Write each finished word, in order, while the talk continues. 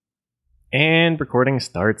And recording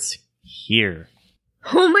starts here.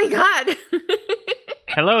 Oh my god.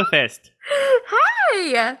 Hello, Fest.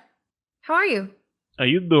 Hi. How are you? How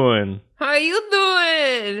you doing? How you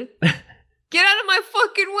doing? Get out of my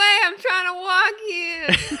fucking way. I'm trying to walk here.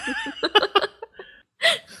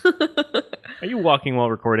 Are you walking while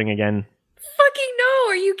recording again? Fucking no.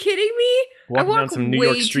 Are you kidding me? Walking I walk down some New way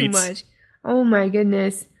York streets. too much. Oh my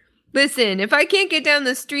goodness. Listen, if I can't get down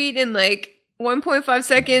the street in like 1.5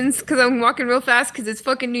 seconds because I'm walking real fast because it's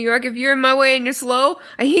fucking New York, if you're in my way and you're slow,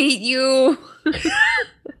 I hate you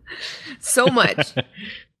so much.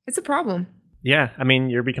 It's a problem. Yeah, I mean,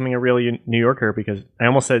 you're becoming a real New Yorker because I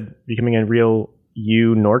almost said becoming a real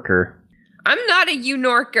U-Norker. I'm not a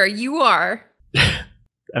U-Norker. You are.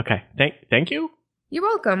 Okay, thank you. You're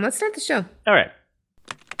welcome. Let's start the show. All right.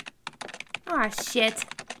 Aw, shit.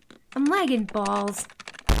 I'm lagging balls.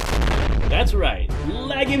 That's right,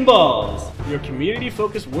 Lagging Balls, your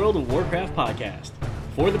community-focused World of Warcraft podcast.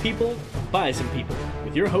 For the people, by some people,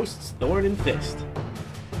 with your hosts, Thorn and Fist.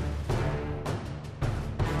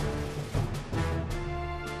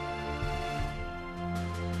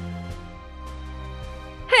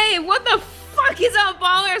 Hey, what the fuck is up,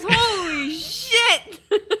 ballers? Holy shit!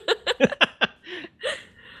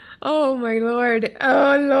 Oh my lord.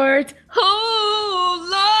 Oh lord. Oh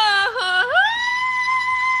lord.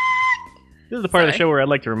 This is the part of the show where I'd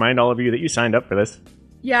like to remind all of you that you signed up for this.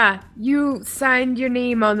 Yeah, you signed your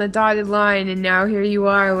name on the dotted line and now here you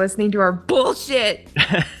are listening to our bullshit.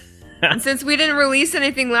 And since we didn't release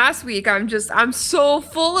anything last week, I'm so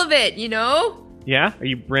full of it, you know? Yeah? Are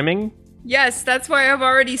you brimming? Yes, that's why I've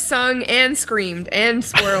already sung and screamed and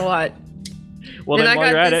swore a lot. Well, And then I while got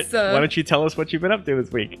you're at this, it, why don't you tell us what you've been up to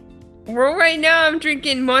this week? Well, right now I'm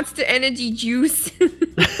drinking Monster Energy juice.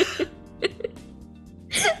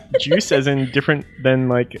 Juice as in different than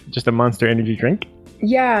like just a Monster Energy drink?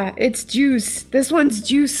 Yeah, it's juice. This one's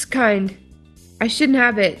juice kind. I shouldn't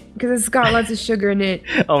have it because it's got lots of sugar in it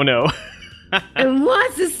Oh no. and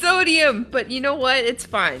lots of sodium. But you know what? It's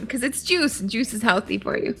fine because it's juice and juice is healthy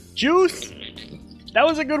for you. Juice! That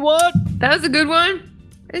was a good one! That was a good one.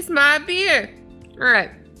 It's my beer. All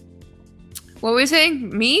right. What were we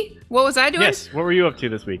saying? Me? What was I doing? Yes, what were you up to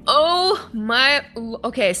this week? Oh my.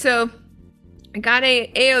 Okay, so I got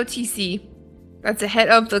a AOTC. That's ahead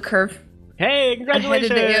of the curve. Hey, Ahead of the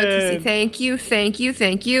AOTC. congratulations!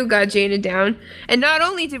 Thank you. Got Jaina down. And not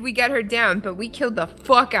only did we get her down, but we killed the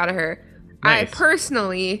fuck out of her. I Nice.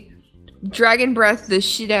 personally dragon breathed the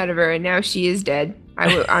shit out of her, and now she is dead.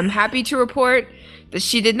 I'm happy to report that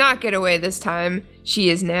she did not get away this time. She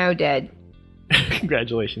is now dead.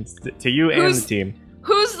 Congratulations to you and the team.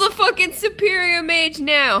 Who's the fucking superior mage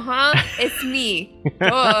now, huh? It's me.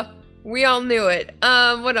 Duh. We all knew it.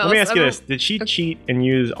 What else? Let me ask you this. Did she cheat and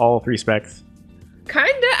use all 3 specs?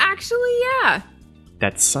 Kinda, actually, yeah.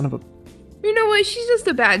 That son of a... You know what? She's just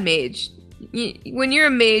a bad mage. When you're a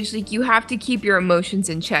mage, like, you have to keep your emotions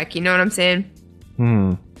in check. You know what I'm saying?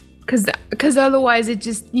 Because otherwise it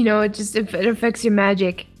just, it affects your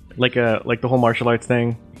magic. Like the whole martial arts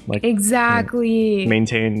thing? Like Exactly.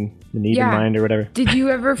 maintain the need in Yeah. mind or whatever? Did you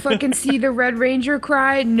ever fucking see the Red Ranger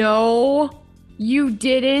cry? No, you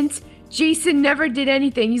didn't. Jason never did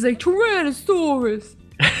anything. He's like, Tyrannosaurus.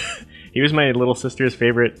 He was my little sister's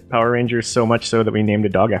favorite Power Ranger, so much so that we named a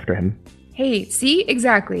dog after him. Hey, see?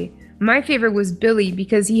 Exactly. My favorite was Billy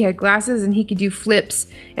because he had glasses and he could do flips,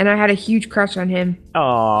 and I had a huge crush on him.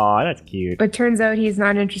 Aw, that's cute. But turns out he's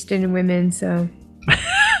not interested in women, so... I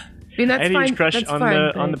mean, that's I had a fine. huge crush That's on fine,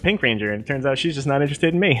 the but- Pink Ranger, and it turns out she's just not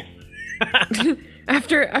interested in me.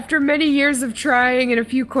 After many years of trying and a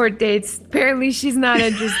few court dates, apparently she's not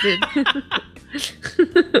interested.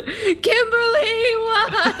 Kimberly,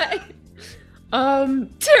 why?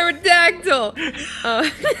 Pterodactyl.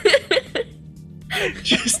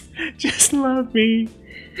 Just love me.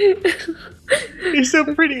 You're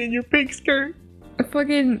so pretty in your pink skirt.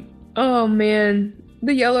 Oh man.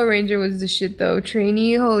 The Yellow Ranger was the shit though.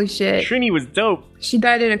 Trini, holy shit. Trini was dope. She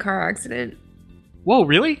died in a car accident. Whoa,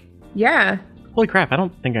 really? Yeah. Holy crap, I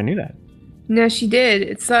don't think I knew that. No, she did.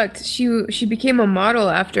 It sucked. She became a model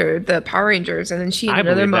after the Power Rangers, and then she and I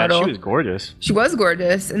another believe that. model. She was gorgeous. She was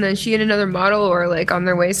gorgeous, and then she and another model were like on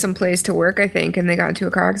their way someplace to work, I think, and they got into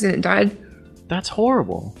a car accident and died. That's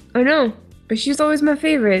horrible. I know, but she's always my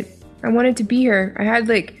favorite. I wanted to be her. I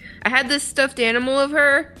had this stuffed animal of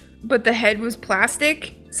her, but the head was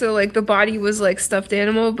plastic. So like the body was like stuffed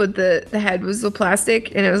animal, but the head was the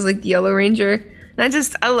plastic, and it was like the Yellow Ranger.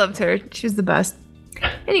 And I loved her. She was the best.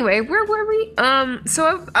 Anyway, where were we?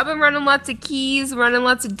 So I've been running lots of keys, running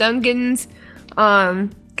lots of dungeons.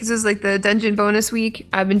 because it was like the dungeon bonus week.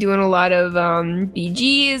 I've been doing a lot of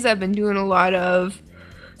BGs. I've been doing a lot of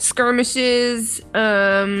skirmishes.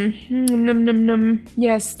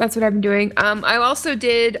 Yes, that's what I've been doing. I also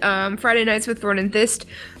did Friday Nights with Thorn and Thist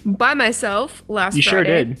by myself last Friday. You sure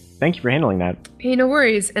did. Thank you for handling that. Hey, no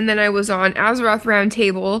worries. And then I was on Azeroth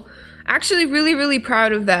Roundtable. Actually, really, really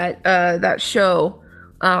proud of that show.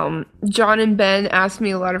 John and Ben asked me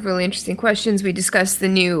a lot of really interesting questions. We discussed the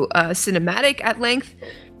new cinematic at length.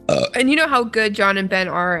 And you know how good John and Ben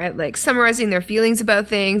are at like summarizing their feelings about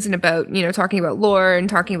things and about, you know, talking about lore and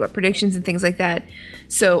talking about predictions and things like that.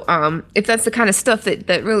 So if that's the kind of stuff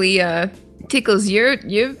that really tickles your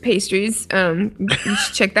pastries, you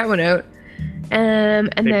should check that one out.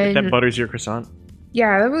 And then that butters your croissant.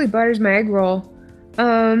 Yeah, that really butters my egg roll.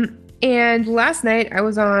 And last night I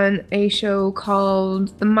was on a show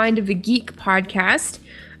called The Mind of a Geek podcast,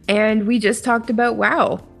 and we just talked about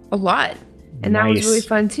WoW a lot. And that was really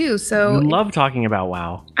fun too. So you love talking about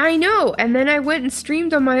WoW. I know. And then I went and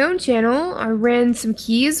streamed on my own channel. I ran some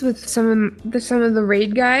keys with some of the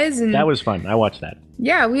raid guys, and that was fun. I watched that.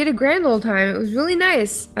 Yeah, we had a grand old time. It was really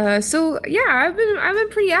nice. So yeah, I've been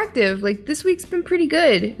pretty active. Like this week's been pretty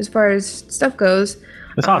good as far as stuff goes.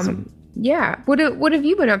 That's awesome. Yeah. What have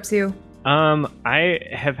you been up to? I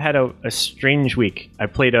have had a strange week. I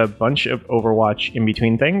played a bunch of Overwatch in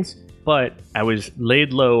between things, but I was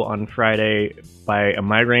laid low on Friday by a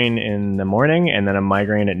migraine in the morning and then a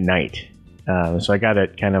migraine at night. So I got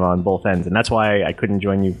it kind of on both ends, and that's why I couldn't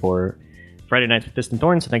join you for Friday Nights with Distant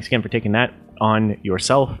Thorn. So thanks again for taking that on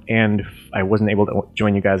yourself. And I wasn't able to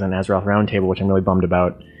join you guys on Azeroth Roundtable, which I'm really bummed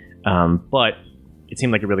about. But it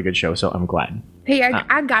seemed like a really good show, so I'm glad. Hey,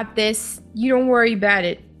 I got this. You don't worry about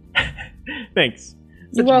it. Thanks.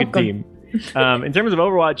 Such a good team. In terms of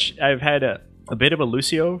Overwatch, I've had a bit of a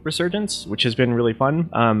Lucio resurgence, which has been really fun.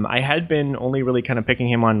 I had been only really kind of picking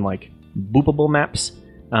him on like boopable maps,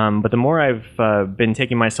 but the more I've been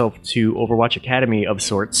taking myself to Overwatch Academy of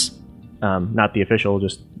sorts, not the official,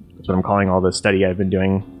 just that's what I'm calling all the study I've been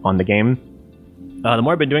doing on the game. The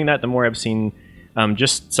more I've been doing that, the more I've seen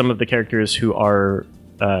just some of the characters who are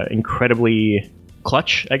incredibly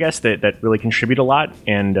clutch, I guess, that really contribute a lot,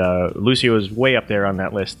 and Lucio is way up there on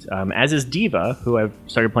that list, as is D.Va, who I've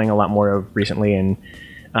started playing a lot more of recently, and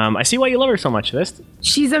I see why you love her so much, List.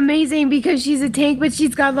 She's amazing because she's a tank, but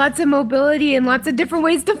she's got lots of mobility and lots of different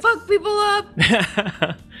ways to fuck people up.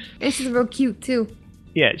 And she's real cute, too.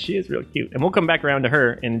 Yeah, she is real cute, and we'll come back around to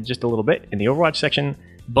her in just a little bit in the Overwatch section,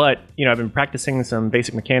 but, you know, I've been practicing some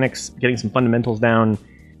basic mechanics, getting some fundamentals down,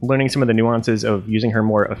 learning some of the nuances of using her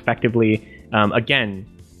more effectively. Again,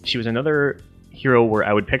 she was another hero where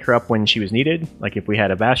I would pick her up when she was needed. Like if we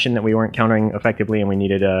had a Bastion that we weren't countering effectively and we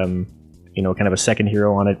needed, kind of a second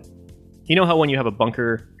hero on it. You know how when you have a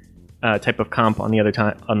bunker type of comp on the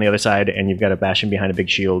other side and you've got a Bastion behind a big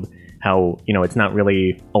shield, how, you know, it's not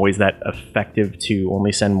really always that effective to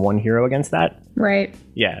only send one hero against that? Right.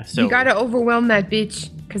 Yeah. So you gotta overwhelm that bitch,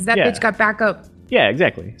 because that bitch got back up. Yeah,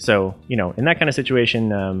 exactly. So, you know, in that kind of situation,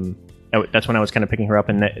 that's when I was kind of picking her up,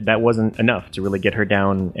 and that wasn't enough to really get her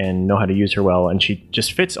down and know how to use her well, and she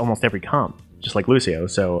just fits almost every comp, just like Lucio.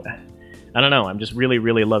 So, I don't know. I'm just really,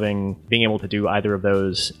 really loving being able to do either of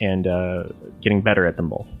those and getting better at them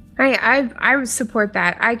both. I would support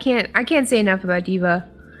that. I can't say enough about D.Va.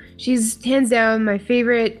 She's hands down my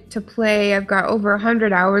favorite to play. I've got over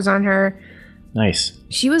 100 hours on her. Nice.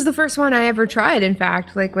 She was the first one I ever tried, in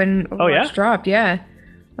fact, like when Overwatch dropped. Yeah,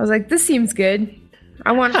 I was like, this seems good.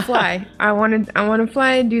 I want to fly. I want to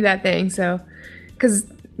fly and do that thing. So, because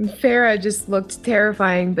Pharah just looked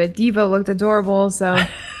terrifying, but D.Va looked adorable. So,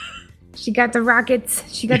 she got the rockets.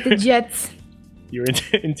 She got the jets. You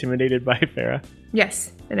were intimidated by Pharah?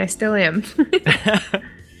 Yes, and I still am.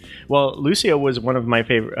 Well, Lucio was one of my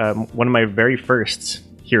very first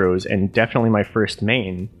heroes, and definitely my first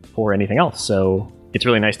main for anything else. So it's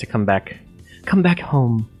really nice to come back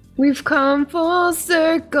home. We've come full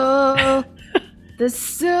circle. The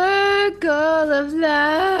circle of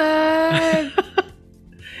life.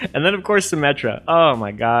 And then, of course, Symmetra. Oh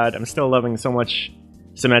my god, I'm still loving so much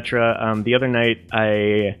Symmetra. The other night,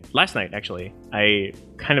 last night actually, I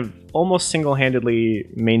kind of almost single-handedly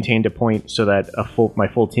maintained a point so that my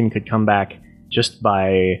full team could come back just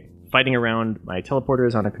by fighting around my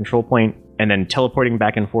teleporters on a control point and then teleporting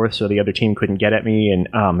back and forth so the other team couldn't get at me. And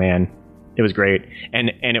oh man, it was great.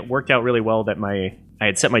 And it worked out really well that I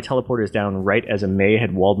had set my teleporters down right as a Mei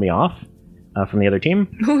had walled me off from the other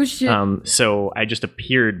team. Oh shit. So I just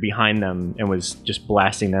appeared behind them and was just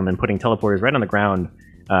blasting them and putting teleporters right on the ground.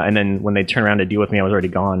 And then when they turned around to deal with me, I was already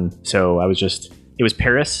gone. So it was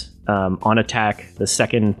Paris on attack, the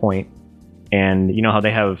second point, And you know how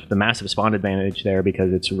they have the massive spawn advantage there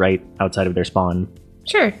because it's right outside of their spawn.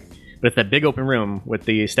 Sure. But it's that big open room with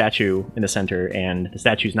the statue in the center, and the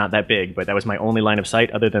statue's not that big, but that was my only line of sight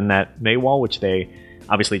other than that bay wall, which they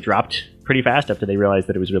obviously dropped pretty fast after they realized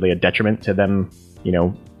that it was really a detriment to them,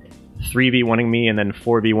 3v1ing me and then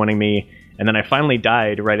 4v1ing me. And then I finally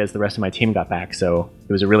died right as the rest of my team got back, so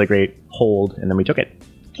it was a really great hold, and then we took it.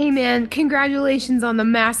 Hey man, congratulations on the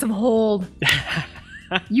massive hold.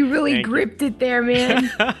 You really gripped it there, man.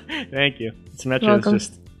 Thank you. Symmetra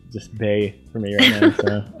is just bay for me right now,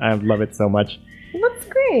 so I love it so much. That's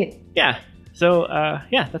great. Yeah. So,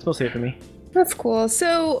 that's mostly it for me. That's cool.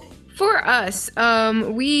 So, for us,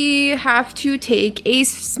 we have to take a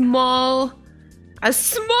small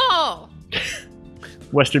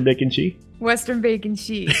Western Bacon Cheese? Western Bacon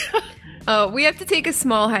Cheese. We have to take a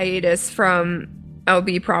small hiatus from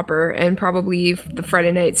LB proper and probably the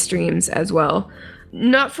Friday night streams as well.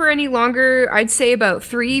 Not for any longer. I'd say about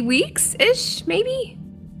 3 weeks-ish, maybe?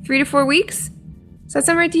 3 to 4 weeks? Does that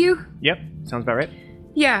sound right to you? Yep, sounds about right.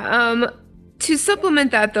 Yeah, to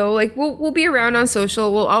supplement that though, like we'll be around on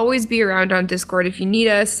social. We'll always be around on Discord if you need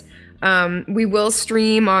us. We will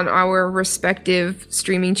stream on our respective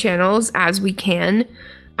streaming channels as we can.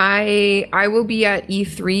 I will be at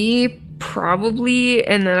E3 probably,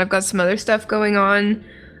 and then I've got some other stuff going on.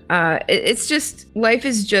 It's just, life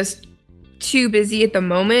is just too busy at the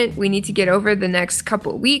moment. We need to get over the next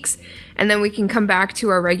couple of weeks, and then we can come back to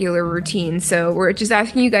our regular routine. So we're just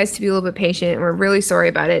asking you guys to be a little bit patient. We're really sorry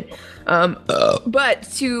about it. But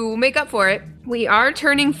to make up for it, we are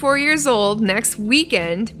turning 4 years old next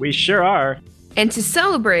weekend. We sure are. And to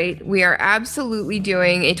celebrate, we are absolutely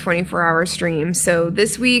doing a 24-hour stream. So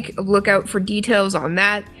this week, look out for details on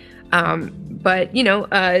that. But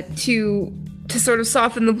to sort of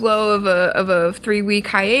soften the blow of a 3-week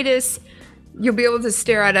hiatus, you'll be able to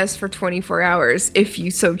stare at us for 24 hours if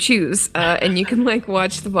you so choose, and you can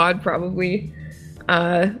watch the VOD probably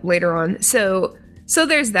later on. So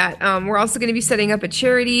there's that. We're also going to be setting up a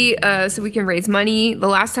charity so we can raise money. The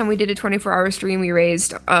last time we did a 24-hour stream, we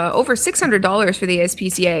raised over $600 for the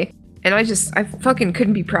ASPCA, and I fucking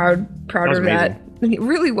couldn't be prouder of that. It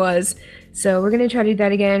really was. So we're going to try to do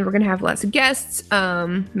that again. We're going to have lots of guests,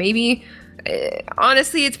 maybe.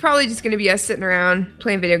 Honestly, it's probably just going to be us sitting around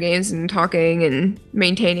playing video games and talking and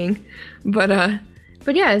maintaining. But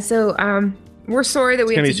yeah, so we're sorry that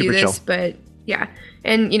we have to do this, but yeah.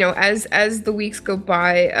 And as the weeks go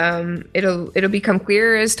by, it'll become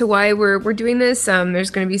clearer as to why we're doing this. There's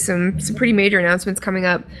going to be some pretty major announcements coming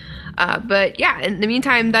up. But yeah, in the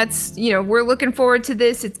meantime, that's we're looking forward to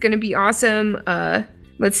this. It's going to be awesome.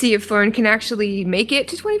 Let's see if Thorn can actually make it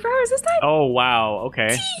to 24 hours this time. Oh, wow.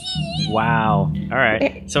 Okay. Wow. All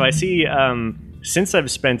right. So I see, since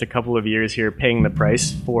I've spent a couple of years here paying the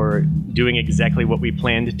price for doing exactly what we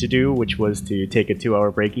planned to do, which was to take a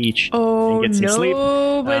 2-hour break each and get some sleep.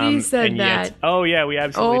 Nobody said that. Oh, yeah, we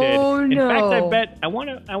absolutely did. In no. fact, I bet, I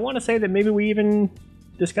want to say that maybe we even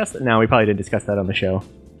discussed it. No, we probably didn't discuss that on the show.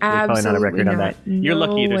 There's probably not a record on that. You're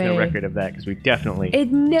lucky there's no record of that because we definitely.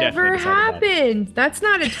 It never happened. That's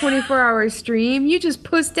not a 24-hour stream. You just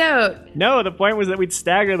pussed out. No, the point was that we'd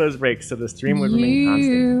stagger those breaks so the stream would remain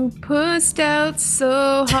constant. You pussed out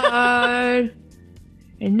so hard,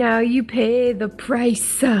 and now you pay the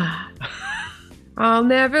price. I'll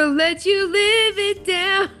never let you live it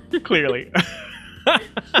down. Clearly.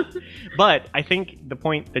 But I think the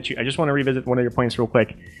point that I just want to revisit one of your points real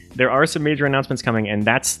quick. There are some major announcements coming, and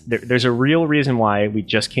there's a real reason why we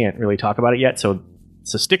just can't really talk about it yet. So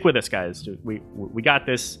stick with us, guys. We got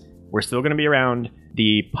this. We're still going to be around.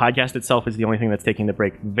 The podcast itself is the only thing that's taking the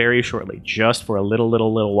break very shortly, just for a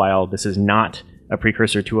little while. This is not a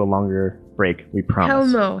precursor to a longer break, we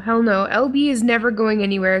promise. Hell no. LB is never going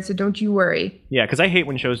anywhere, so don't you worry. Yeah, because I hate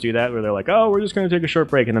when shows do that, where they're like, oh, we're just going to take a short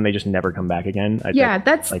break, and then they just never come back again.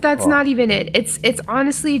 That's not even it. It's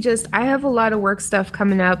honestly just, I have a lot of work stuff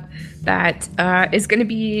coming up that is going to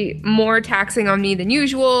be more taxing on me than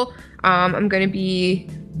usual. I'm going to be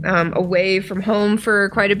away from home for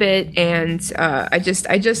quite a bit, and I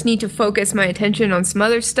just need to focus my attention on some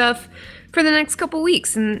other stuff for the next couple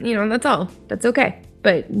weeks, and that's all. That's okay.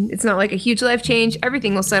 But it's not like a huge life change.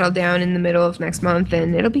 Everything will settle down in the middle of next month,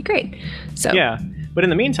 and it'll be great. So yeah, but in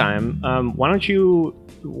the meantime, why don't you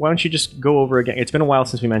just go over again? It's been a while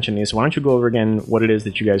since we mentioned these. So why don't you go over again what it is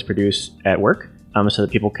that you guys produce at work, so that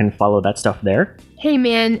people can follow that stuff there? Hey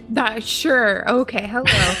man, sure, okay.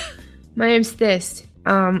 Hello, my name's Thist.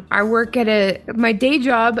 I work at my day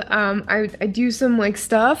job. I do some like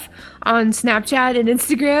stuff on Snapchat and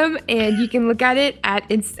Instagram, and you can look at it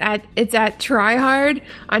it's at Tryhard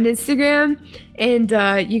on Instagram, and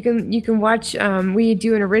you can watch. We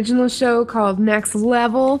do an original show called Next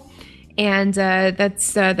Level, and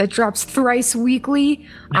that drops thrice weekly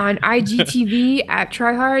on IGTV at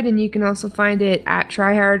Tryhard, and you can also find it at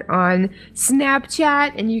Tryhard on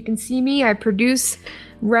Snapchat, and you can see me. I produce,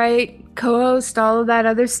 write, co-host, all of that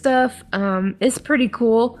other stuff. It's pretty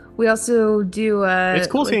cool. We also do it's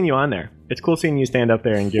cool seeing you on there. It's cool seeing you stand up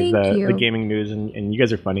there and give the gaming news, and you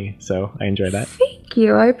guys are funny, so I enjoy that. Thank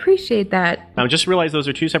you. I appreciate that. Just realized those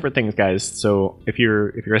are two separate things, guys. So if you're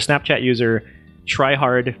a Snapchat user,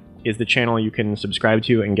 Tryhard is the channel you can subscribe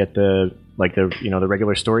to and get the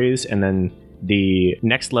regular stories, and then the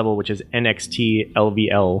Next Level, which is NXT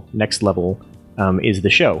LVL Next Level, is the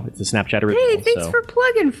show. It's the Snapchat original. Hey, thanks for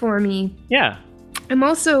plugging for me. Yeah. I'm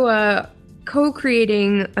also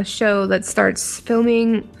co-creating a show that starts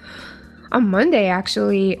filming on Monday,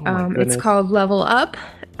 actually. It's called Level Up.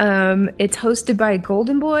 It's hosted by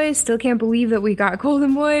Golden Boy. Still can't believe that we got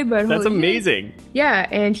Golden Boy, but that's amazing. Yeah,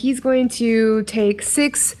 and he's going to take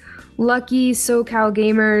 6 lucky SoCal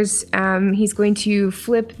gamers. He's going to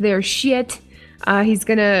flip their shit. He's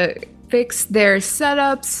going to fix their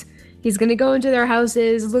setups. He's going to go into their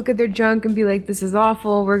houses, look at their junk, and be like, this is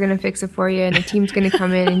awful, we're going to fix it for you. And the team's going to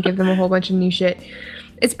come in and give them a whole bunch of new shit.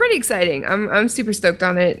 It's pretty exciting. I'm super stoked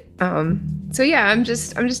on it. So yeah, I'm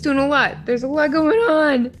just doing a lot. There's a lot going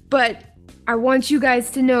on. But I want you guys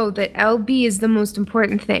to know that LB is the most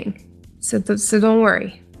important thing. So don't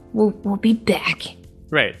worry. We'll be back.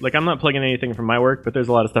 Right. Like, I'm not plugging anything from my work, but there's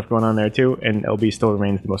a lot of stuff going on there, too, and LB still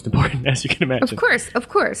remains the most important, as you can imagine. Of course.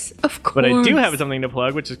 But I do have something to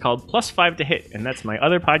plug, which is called Plus 5 to Hit, and that's my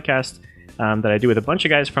other podcast that I do with a bunch of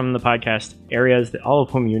guys from the podcast areas, all of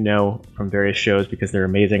whom you know from various shows because they're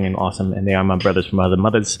amazing and awesome, and they are my brothers from other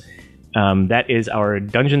mothers. That is our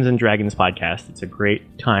Dungeons & Dragons podcast. It's a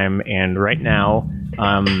great time, and right now...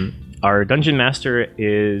 our Dungeon Master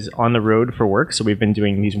is on the road for work, so we've been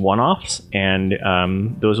doing these one-offs, and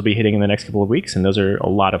those will be hitting in the next couple of weeks, and those are a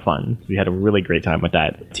lot of fun. We had a really great time with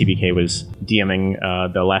that. TBK was DMing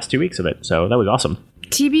the last 2 weeks of it, so that was awesome.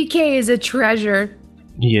 TBK is a treasure.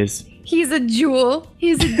 He is. He's a jewel.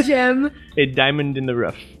 He's a gem. A diamond in the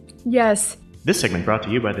rough. Yes. This segment brought to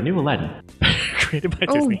you by the new Aladdin, created by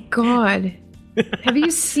Disney. Oh, God. Have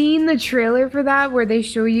you seen the trailer for that where they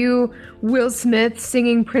show you Will Smith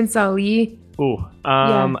singing Prince Ali? Ooh.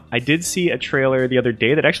 Yeah. I did see a trailer the other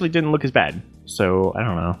day that actually didn't look as bad. So, I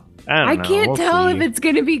don't know. I can't tell if it's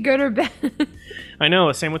going to be good or bad. I know.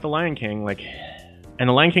 Same with The Lion King. And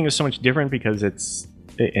The Lion King is so much different because it's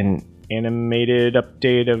an animated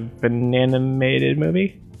update of an animated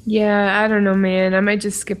movie. Yeah, I don't know, man. I might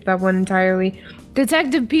just skip that one entirely.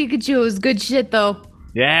 Detective Pikachu is good shit, though.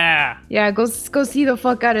 Yeah. Yeah, go see the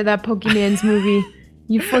fuck out of that Pokemon's movie.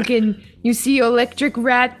 You see Electric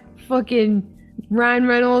Rat, fucking Ryan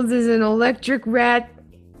Reynolds is an electric rat,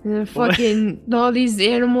 and fucking all these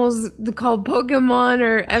animals called Pokemon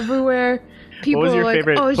are everywhere. People what was your are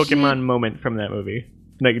favorite like, oh, Pokemon shit. moment from that movie?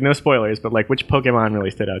 Like, no spoilers, but like, which Pokemon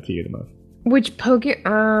really stood out to you the most? Which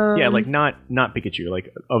Pokemon? Yeah, like not Pikachu,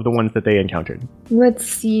 like of the ones that they encountered. Let's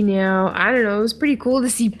see now. I don't know. It was pretty cool to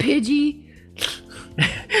see Pidgey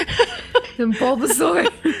and Bulbasaur.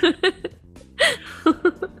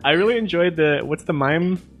 I really enjoyed what's the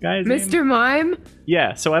mime guy's name? Mr. Mime?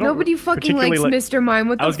 Yeah, so I don't Nobody fucking likes Mr. Mime.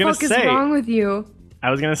 What the fuck is wrong with you? I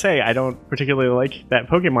was gonna say, I don't particularly like that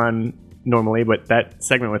Pokemon normally, but that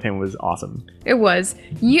segment with him was awesome. It was.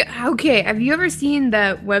 Yeah, okay, have you ever seen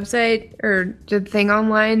that website or the thing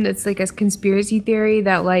online that's like a conspiracy theory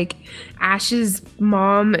that like Ash's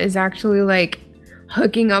mom is actually like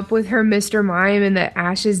hooking up with her Mr. Mime and that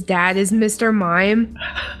Ash's dad is Mr. Mime?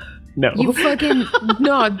 No. You fucking...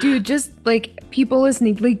 No, dude, just like people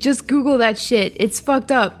listening, like just Google that shit. It's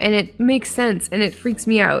fucked up and it makes sense and it freaks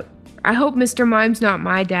me out. I hope Mr. Mime's not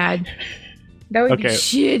my dad. That would be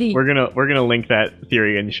shitty. We're gonna link that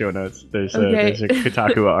theory in show notes. There's a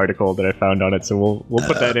Kotaku article that I found on it, so we'll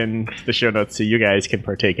put that in the show notes so you guys can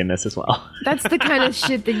partake in this as well. That's the kind of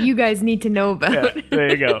shit that you guys need to know about. Yeah,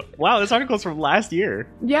 there you go. Wow, this article's from last year.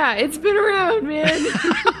 Yeah, it's been around, man.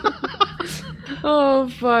 Oh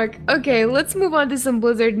fuck. Okay, let's move on to some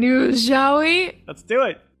Blizzard news, shall we? Let's do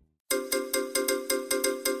it.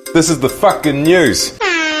 This is the fucking news.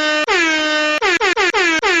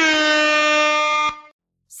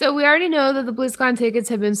 So we already know that the BlizzCon tickets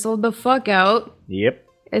have been sold the fuck out. Yep.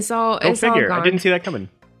 It's all Go figure. all gone. I didn't see that coming.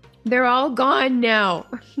 They're all gone now.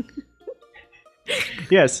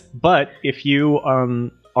 Yes, but if you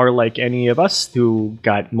are like any of us who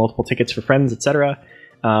got multiple tickets for friends, etc.,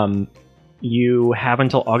 you have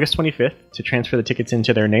until August 25th to transfer the tickets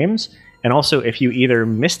into their names. And also, if you either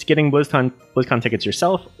missed getting BlizzCon tickets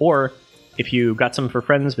yourself, or if you got some for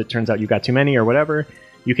friends but turns out you got too many or whatever,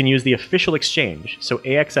 you can use the official exchange. So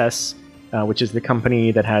AXS, which is the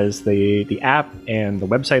company that has the app and the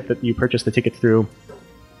website that you purchase the tickets through,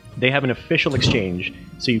 they have an official exchange,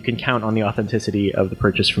 so you can count on the authenticity of the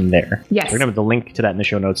purchase from there. Yes. We're going to have the link to that in the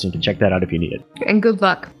show notes, and you can check that out if you need it. And good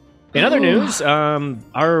luck. In other news,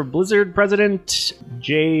 our Blizzard president,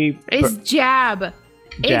 It's Jab.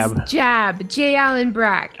 It's Jab. J. Allen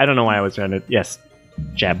Brack. I don't know why I was trying to... Yes,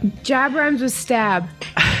 Jab. Jab rhymes with stab.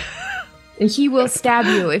 And he will stab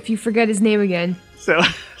you if you forget his name again.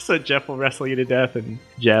 So Jeff will wrestle you to death, and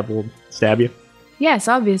Jab will stab you? Yes,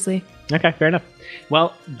 obviously. Okay, fair enough.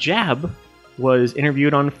 Well, Jab was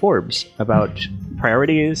interviewed on Forbes about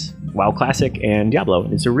priorities, WoW Classic, and Diablo.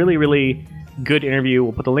 It's a really, really good interview.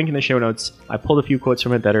 We'll put the link in the show notes. I pulled a few quotes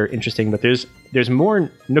from it that are interesting, but there's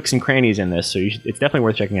more nooks and crannies in this, so it's definitely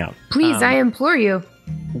worth checking out. Please, I implore you.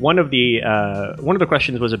 One of the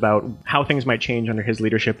questions was about how things might change under his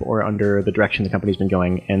leadership or under the direction the company's been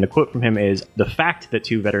going, and the quote from him is, "The fact that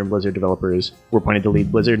 2 veteran Blizzard developers were appointed to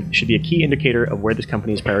lead Blizzard should be a key indicator of where this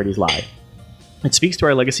company's priorities lie. It speaks to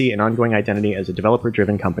our legacy and ongoing identity as a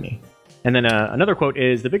developer-driven company." And then another quote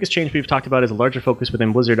is, "The biggest change we've talked about is a larger focus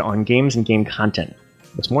within Blizzard on games and game content.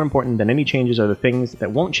 What's more important than any changes are the things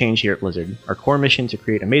that won't change here at Blizzard, our core mission to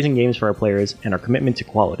create amazing games for our players and our commitment to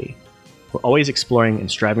quality. We're always exploring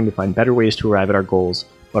and striving to find better ways to arrive at our goals,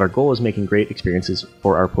 but our goal is making great experiences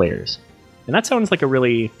for our players." And that sounds like a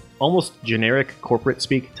really almost generic corporate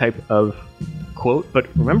speak type of quote, but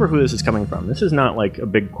remember who this is coming from. This is not like a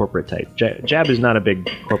big corporate type. Jab is not a big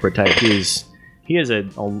corporate type. He is a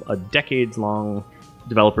decades-long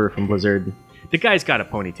developer from Blizzard. The guy's got a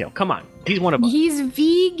ponytail. Come on. He's one of us. He's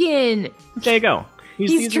vegan. There you go.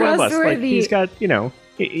 He's one of us. Like, he's got,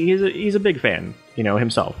 he's a big fan,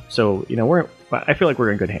 himself. So, I feel like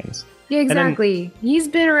we're in good hands. Yeah, exactly. He's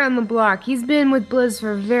been around the block. He's been with Blizz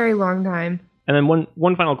for a very long time. And then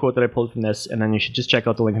one final quote that I pulled from this, and then you should just check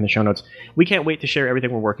out the link in the show notes. "We can't wait to share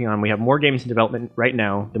everything we're working on. We have more games in development right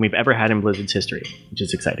now than we've ever had in Blizzard's history," which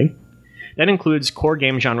is exciting. That includes core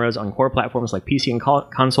game genres on core platforms like PC and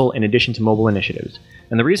console, in addition to mobile initiatives.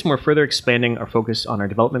 And the reason we're further expanding our focus on our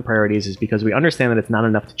development priorities is because we understand that it's not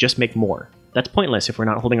enough to just make more. That's pointless if we're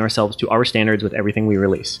not holding ourselves to our standards with everything we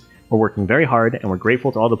release. We're working very hard, and we're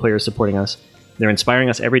grateful to all the players supporting us. They're inspiring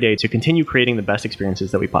us every day to continue creating the best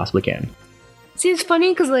experiences that we possibly can. See, it's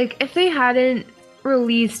funny because, if they hadn't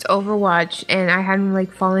released Overwatch and I hadn't,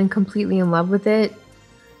 fallen completely in love with it,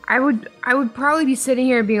 I would probably be sitting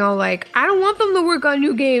here being all like, I don't want them to work on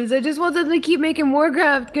new games. I just want them to keep making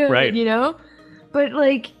Warcraft good, right. But,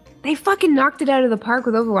 they fucking knocked it out of the park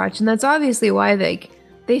with Overwatch, and that's obviously why,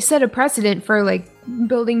 they set a precedent for,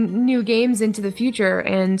 building new games into the future,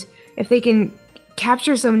 and if they can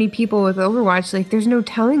capture so many people with Overwatch, there's no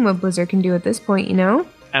telling what Blizzard can do at this point,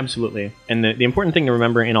 Absolutely. And the important thing to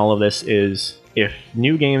remember in all of this is if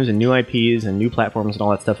new games and new IPs and new platforms and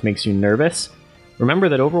all that stuff makes you nervous, remember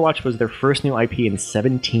that Overwatch was their first new IP in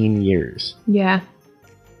 17 years. Yeah.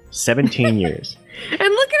 17 years. And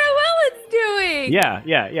look at how well it's doing!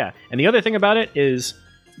 Yeah. And the other thing about it is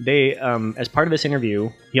they, as part of this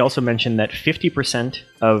interview, he also mentioned that 50%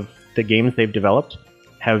 of the games they've developed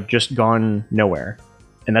have just gone nowhere.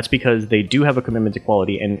 And that's because they do have a commitment to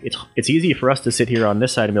quality, and it's easy for us to sit here on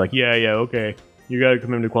this side and be like, yeah, okay, you got a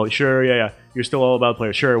commitment to quality, sure, yeah, you're still all about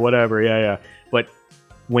players, sure, whatever, yeah. But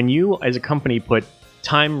when you, as a company, put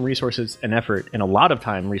time, resources, and effort, and a lot of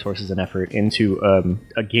time, resources, and effort into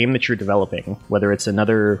a game that you're developing, whether it's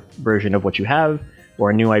another version of what you have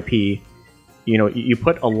or a new IP, you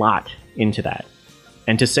put a lot into that.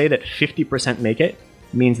 And to say that 50% make it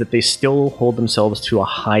means that they still hold themselves to a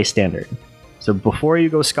high standard. So before you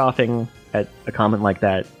go scoffing at a comment like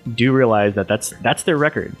that, do realize that that's their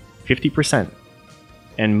record, 50%.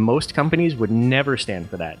 And most companies would never stand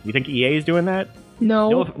for that. You think EA is doing that?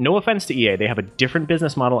 No. No offense to EA. They have a different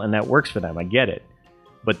business model, and that works for them. I get it.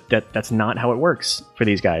 But that's not how it works for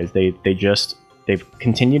these guys. They've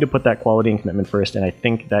continued to put that quality and commitment first, and I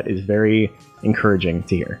think that is very encouraging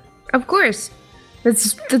to hear. Of course.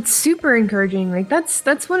 That's super encouraging.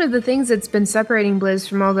 That's one of the things that's been separating Blizz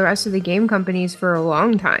from all the rest of the game companies for a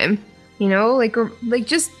long time.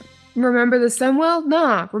 Just remember the Sunwell?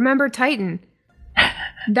 Nah, remember Titan.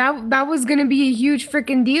 That was gonna be a huge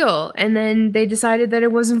freaking deal, and then they decided that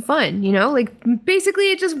it wasn't fun.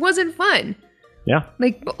 Basically it just wasn't fun. Yeah.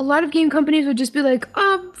 Like, a lot of game companies would just be like,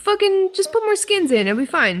 oh, fucking just put more skins in. It'll be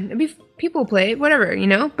fine. People will play it, whatever, you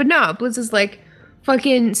know? But no, Blizzard's like,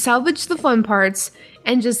 fucking salvage the fun parts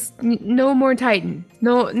and just no more Titan.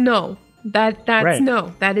 No. That's Right.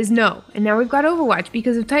 no. That is no. And now we've got Overwatch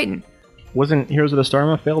because of Titan. Wasn't Heroes of the Storm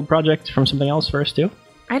a failed project from something else first, too?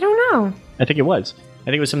 I don't know. I think it was. I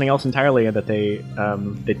think it was something else entirely that they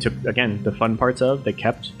took, again, the fun parts of, they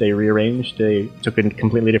kept, they rearranged, they took a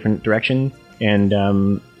completely different direction, and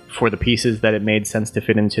for the pieces that it made sense to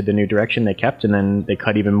fit into the new direction, they kept, and then they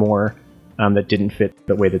cut even more that didn't fit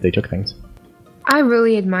the way that they took things. I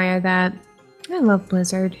really admire that. I love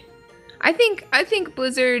Blizzard. I think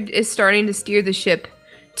Blizzard is starting to steer the ship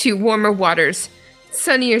to warmer waters,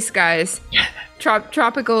 sunnier skies,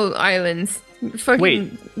 tropical islands. Fucking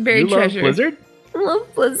Wait, buried you love treasure. Blizzard? I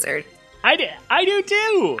love Blizzard. I do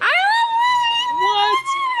too! I love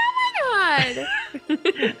it! Oh my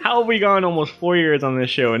god! How have we gone almost 4 years on this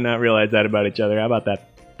show and not realized that about each other? How about that?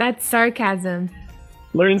 That's sarcasm.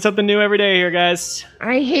 Learning something new every day here, guys.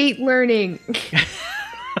 I hate learning.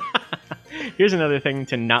 Here's another thing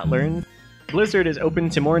to not learn. Blizzard is open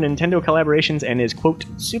to more Nintendo collaborations and is, quote,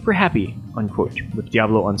 super happy, unquote, with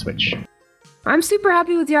Diablo on Switch. I'm super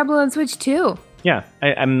happy with Diablo on Switch too. Yeah,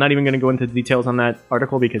 I'm not even going to go into the details on that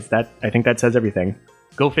article because I think that says everything.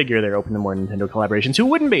 Go figure, they're open to more Nintendo collaborations. Who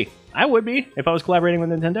wouldn't be? I would be if I was collaborating with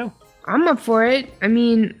Nintendo. I'm up for it. I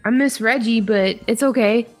mean, I miss Reggie, but it's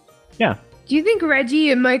okay. Yeah, Do you think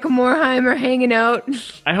Reggie and Michael Morheim are hanging out?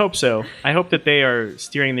 I hope so. I hope that they are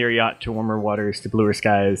steering their yacht to warmer waters, to bluer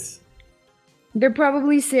skies. They're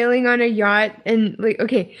probably sailing on a yacht and like,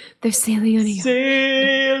 okay, they're sailing on a yacht.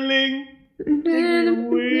 Sailing.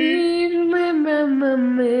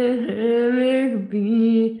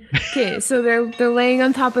 Okay, so they're laying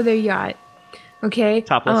on top of their yacht. Okay.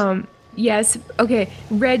 Topless. Yes. Okay.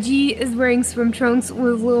 Reggie is wearing swim trunks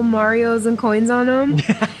with little Marios and coins on them.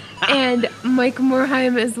 And Mike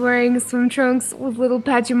Morheim is wearing swim trunks with little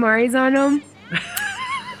Pachamaris on them.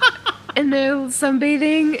 And they're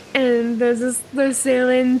sunbathing, and they're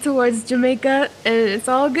sailing towards Jamaica, and it's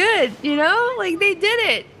all good, you know? Like, they did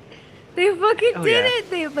it. They fucking did it.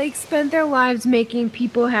 They, like, spent their lives making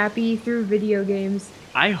people happy through video games.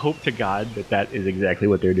 I hope to God that is exactly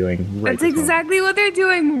what they're doing right That's this moment. exactly what they're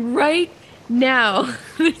doing right now.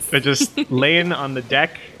 They're just laying on the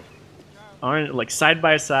deck, on like side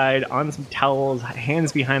by side, on some towels,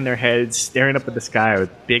 hands behind their heads, staring up at the sky with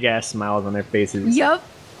big-ass smiles on their faces. Yup.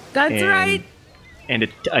 That's right. And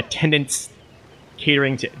attendants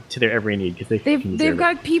catering to their every need because They've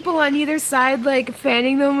got people on either side like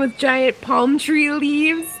fanning them with giant palm tree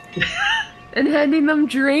leaves and handing them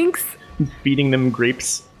drinks. feeding them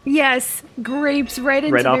grapes Yes, grapes right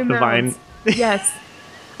into right off their the mouths. vine. Yes.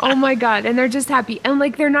 Oh my god, and they're just happy. And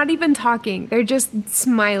like they're not even talking. They're just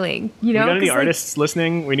smiling, you know? You got any 'Cause, like, artists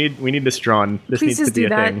listening? We need this drawn. This please needs to just be do a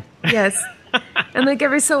that. thing. Yes. And like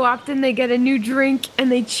every so often they get a new drink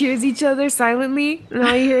and they cheers each other silently, and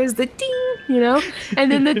all you hear is the ding, you know?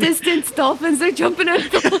 And in the distance dolphins are jumping out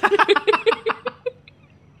of the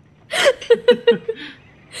water.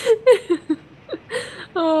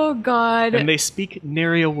 Oh god. And they speak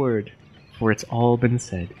nary a word, for it's all been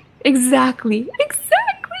said. Exactly. Like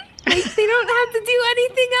they don't have to do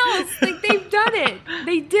anything else. Like they've done it.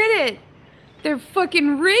 They did it. They're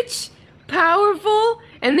fucking rich, powerful,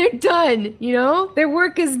 and they're done, you know? Their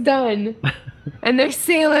work is done. And they're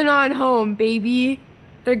sailing on home, baby.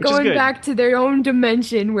 They're Which is going good. back to their own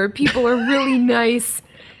dimension where people are really nice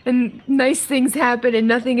and nice things happen and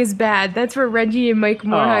nothing is bad. That's where Reggie and Mike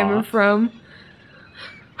Morheim Aw. are from.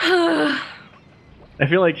 I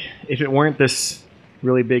feel like if it weren't this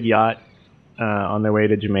really big yacht on their way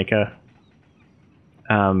to Jamaica,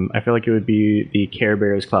 I feel like it would be the Care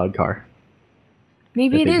Bears cloud car.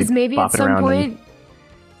 Maybe That it they is. keep Maybe at bopping some around point,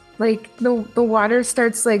 like the water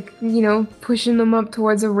starts like, you know, pushing them up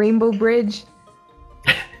towards a rainbow bridge.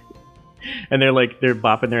 And they're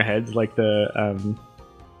bopping their heads like the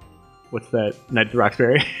what's that? Night at the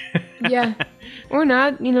Roxbury. Yeah, or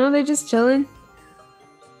not. You know, they're just chilling.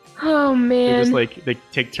 Oh They're man. just like they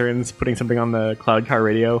take turns putting something on the cloud car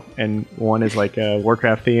radio, and one is like a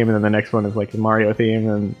Warcraft theme, and then the next one is like the Mario theme,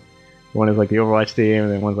 and one is like the Overwatch theme,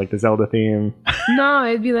 and then one's like the Zelda theme. No,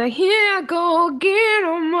 it'd be like, here I go again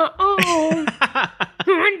on my own.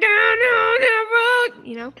 Going down on that road.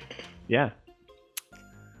 You know, Yeah,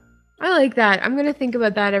 I like that. I'm gonna think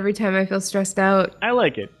about that every time I feel stressed out. I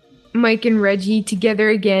like it. Mike and Reggie together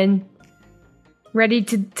again, ready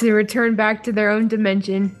to return back to their own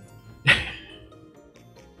dimension.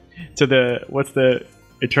 So what's the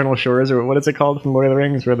Eternal Shores, or what is it called from Lord of the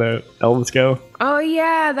Rings, where the elves go? Oh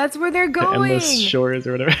yeah, that's where they're The going. Endless Shores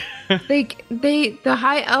or whatever. Like the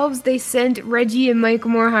High Elves, they sent Reggie and Mike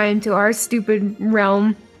Morheim to our stupid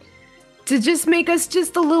realm to just make us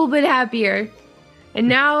just a little bit happier. And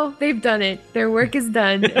now they've done it. Their work is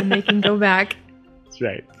done, and they can go back. That's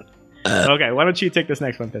right. Okay, why don't you take this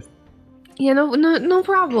next one, Piston? Yeah, no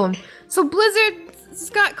problem. So Blizzard's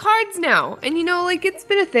got cards now, and like it's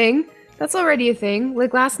been a thing. That's already a thing.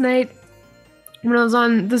 Like last night, when I was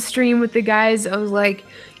on the stream with the guys, I was like,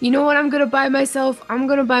 you know what I'm gonna buy myself? I'm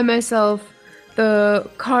gonna buy myself the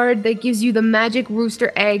card that gives you the Magic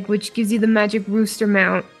Rooster Egg, which gives you the Magic Rooster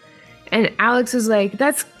mount. And Alex was like,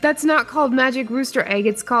 that's not called Magic Rooster Egg,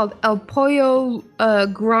 it's called El Pollo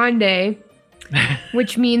Grande,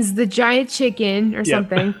 which means the giant chicken or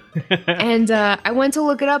something. And I went to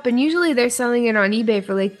look it up, and usually they're selling it on eBay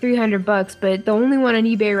for like $300, but the only one on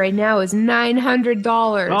eBay right now is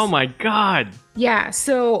 $900. Oh my god! Yeah,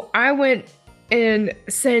 so I went and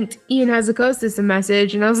sent Ian Hazakostas a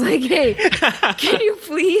message, and I was like, hey, can you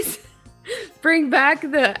please bring back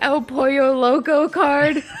the El Pollo Loco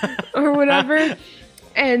card or whatever?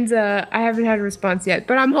 And I haven't had a response yet,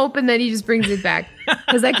 but I'm hoping that he just brings it back,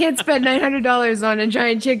 because I can't spend $900 on a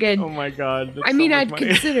giant chicken. Oh my god. I mean, I'd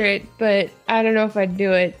consider it, but I don't know if I'd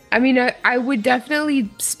do it. I mean, I would definitely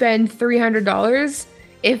spend $300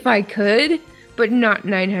 if I could, but not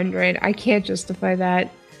 $900. I can't justify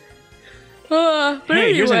that. But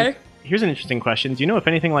Hey, anyway. here's an interesting question. Do you know if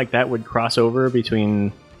anything like that would cross over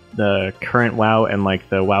between the current WoW and like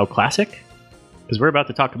the WoW Classic? Because we're about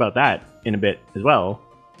to talk about that in a bit as well.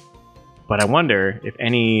 But I wonder if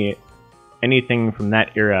anything from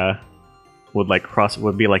that era would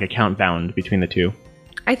be like account bound between the two.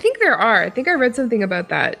 I think there are. I think I read something about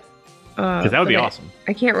that. Because that would be but awesome.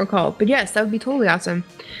 I can't recall. But yes, that would be totally awesome.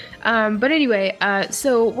 But anyway,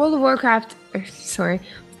 so World of Warcraft,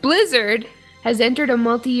 Blizzard has entered a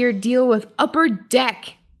multi-year deal with Upper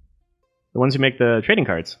Deck. The ones who make the trading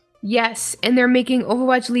cards. Yes, and they're making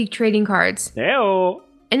Overwatch League trading cards. Heyo!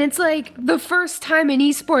 And it's like the first time in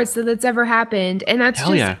esports that's ever happened. And that's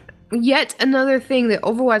Hell yeah. yet another thing that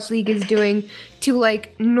Overwatch League is doing to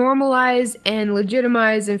like normalize and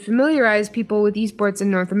legitimize and familiarize people with esports in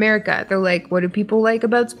North America. They're like, what do people like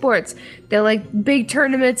about sports? They like big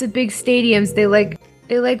tournaments at big stadiums. They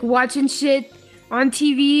like watching shit on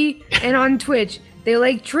TV and on Twitch. They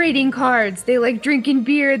like trading cards. They like drinking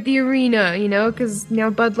beer at the arena, because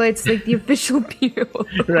now Bud Light's like the official beer.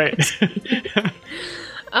 Right.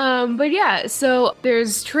 But yeah, so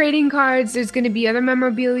there's trading cards. There's going to be other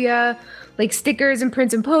memorabilia, like stickers and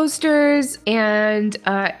prints and posters. And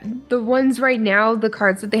the ones right now, the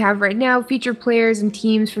cards that they have right now, feature players and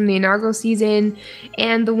teams from the inaugural season,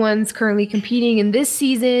 and the ones currently competing in this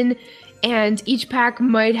season. And each pack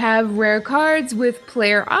might have rare cards with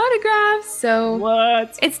player autographs. So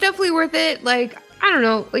What? it's definitely worth it. Like, I don't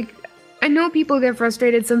know, like, I know people get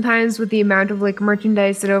frustrated sometimes with the amount of like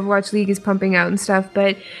merchandise that Overwatch League is pumping out and stuff,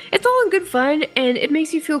 but it's all in good fun, and it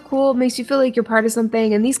makes you feel cool, it makes you feel like you're part of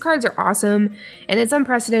something, and these cards are awesome, and it's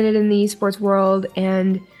unprecedented in the esports world,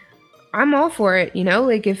 and I'm all for it,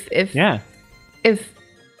 like if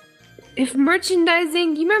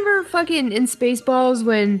merchandising, you remember fucking in Spaceballs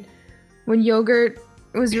when Yogurt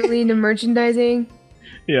was really into merchandising?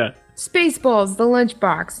 Yeah. Spaceballs, the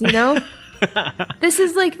lunchbox, This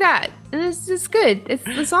is like that, and it's just good.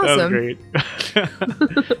 It's awesome. That was great.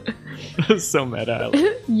 That was so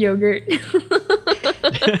meta. Yogurt.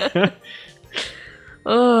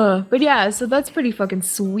 But yeah, so that's pretty fucking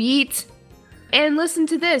sweet. And listen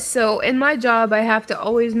to this. So in my job, I have to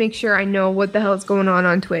always make sure I know what the hell's going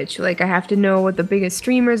on Twitch. Like, I have to know what the biggest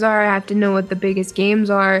streamers are. I have to know what the biggest games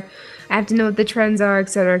are. I have to know what the trends are,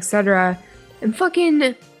 etc., etc. And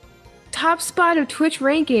fucking top spot of Twitch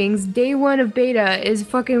rankings, day one of beta, is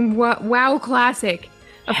fucking WoW Classic.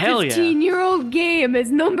 A Hell yeah. 15-year-old game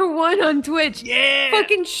is number one on Twitch. Yeah.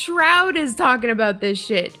 Fucking Shroud is talking about this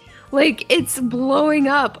shit. Like, it's blowing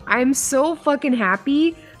up. I'm so fucking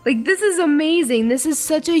happy. Like, this is amazing. This is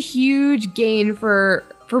such a huge gain for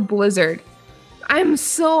Blizzard. I'm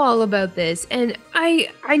so all about this, and I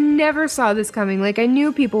never saw this coming. Like, I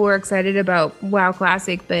knew people were excited about WoW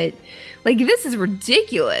Classic, but like, this is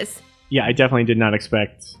ridiculous. Yeah, I definitely did not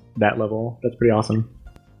expect that level. That's pretty awesome.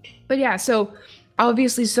 But yeah, so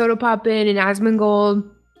obviously Sodapoppin and Asmongold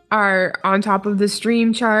are on top of the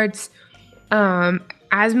stream charts.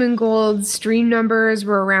 Asmongold's stream numbers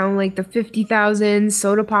were around like the 50,000.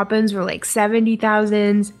 Sodapoppin's were like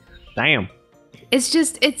 70,000. Damn.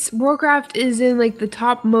 It's Warcraft is in like the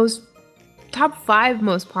top 5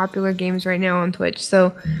 most popular games right now on Twitch.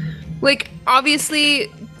 So Like,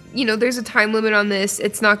 obviously, there's a time limit on this.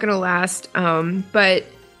 It's not gonna last. But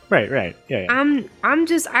Right. Yeah.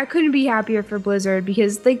 I couldn't be happier for Blizzard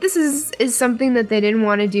because like this is something that they didn't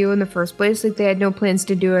want to do in the first place. Like they had no plans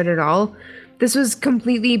to do it at all. This was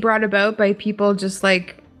completely brought about by people just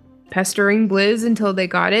like pestering Blizz until they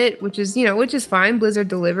got it, which is fine. Blizzard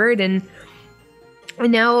delivered and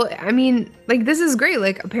now, I mean, like this is great.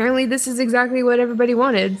 Like apparently this is exactly what everybody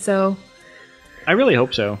wanted. So I really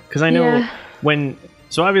hope so, because I know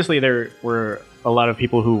so obviously there were a lot of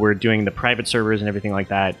people who were doing the private servers and everything like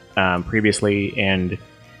that previously, and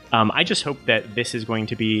I just hope that this is going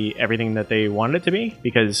to be everything that they wanted it to be,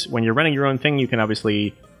 because when you're running your own thing, you can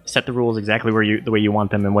obviously set the rules exactly the way you want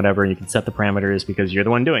them and whatever, and you can set the parameters because you're the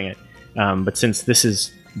one doing it. But since this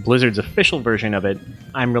is Blizzard's official version of it,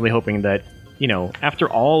 I'm really hoping that, after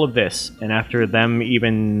all of this, and after them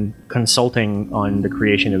even consulting on the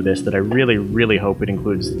creation of this, that I really, really hope it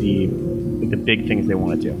includes the big things they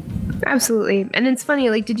want to do. Absolutely. And it's funny,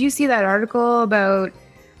 like, did you see that article about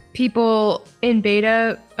people in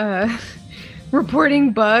beta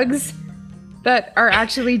reporting bugs that are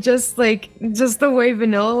actually just the way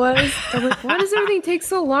vanilla was? They're like, why does everything take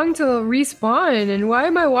so long to respawn? And why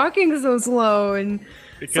am I walking so slow? And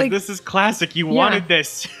because this is classic. You wanted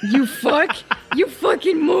this. You fuck. You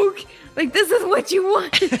fucking mook. Like, this is what you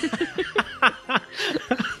want.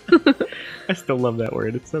 I still love that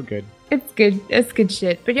word. It's so good. It's good. It's good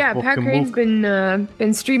shit. But yeah, Pat Crane's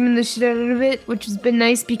been streaming the shit out of it, which has been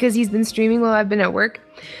nice because he's been streaming while I've been at work.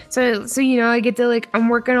 So I get to I'm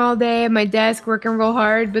working all day at my desk, working real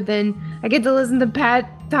hard, but then I get to listen to Pat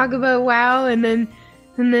talk about WoW, and then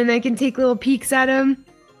I can take little peeks at him.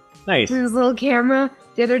 Nice. With his little camera.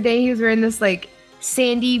 The other day he was wearing this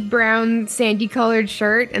sandy brown, sandy colored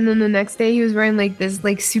shirt, and then the next day he was wearing this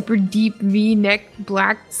super deep V-neck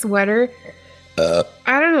black sweater. I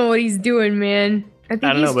don't know what he's doing, man. I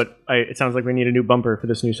don't know, but it sounds like we need a new bumper for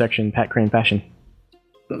this new section, Pat Crane Fashion.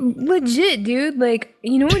 Legit, dude.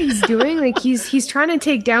 You know what he's doing? He's trying to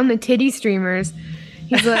take down the titty streamers.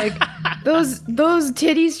 He's like, those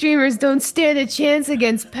titty streamers don't stand a chance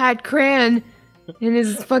against Pat Cran and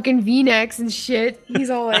his fucking V-necks and shit. He's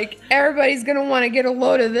all like, everybody's gonna want to get a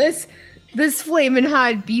load of this flaming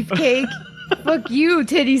hot beefcake. Fuck you,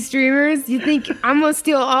 titty streamers. You think I'm gonna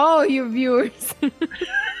steal all your viewers?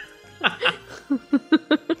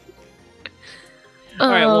 All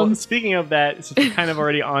right, well, speaking of that, since we're kind of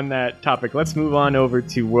already on that topic, let's move on over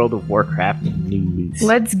to World of Warcraft news.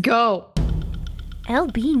 Let's go.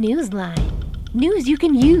 LB Newsline. News you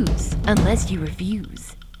can use, unless you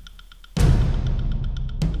refuse.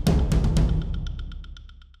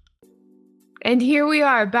 And here we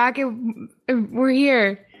are, we're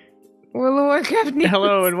here. World of Warcraft news.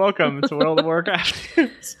 Hello and welcome to World of Warcraft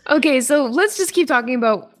news. Okay, so let's just keep talking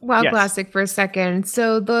about WoW Classic for a second.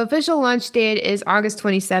 So the official launch date is August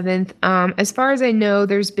 27th. As far as I know,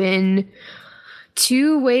 there's been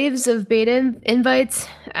 2 waves of beta invites.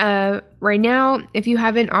 Right now, if you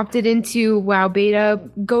haven't opted into WoW Beta,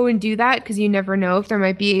 go and do that because you never know if there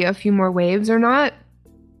might be a few more waves or not.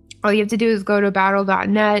 All you have to do is go to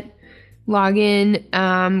battle.net, log in,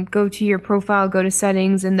 go to your profile, go to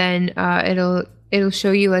settings, and then it'll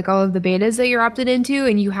show you all of the betas that you're opted into,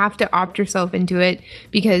 and you have to opt yourself into it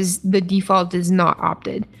because the default is not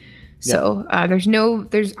opted. So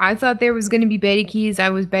I thought there was going to be beta keys.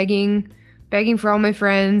 I was begging for all my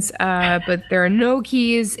friends, but there are no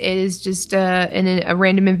keys. It is just a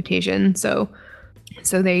random invitation. So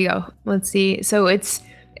there you go. Let's see. So it's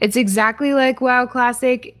exactly like WoW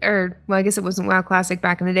Classic, I guess it wasn't WoW Classic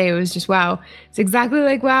back in the day. It was just WoW. It's exactly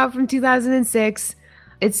like WoW from 2006.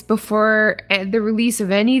 It's before the release of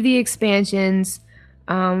any of the expansions.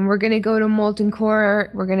 We're going to go to Molten Core.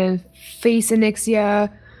 We're going to face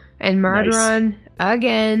Onyxia and Martyron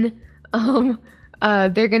again.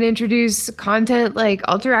 They're going to introduce content like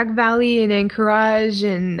Alterac Valley and Anchorage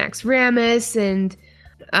and Naxxramas, and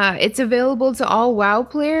it's available to all WoW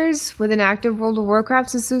players with an active World of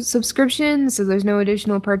Warcraft subscription, so there's no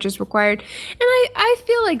additional purchase required. And I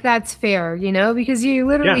feel like that's fair, because you're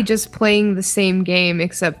literally just playing the same game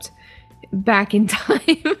except back in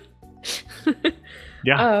time.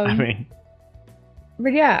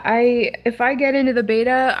 But yeah, if I get into the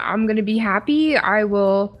beta, I'm gonna be happy.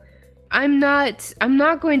 I'm not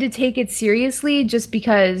going to take it seriously just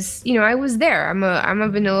because, I was there. I'm a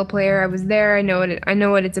vanilla player. I was there. I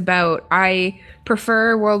know what it's about. I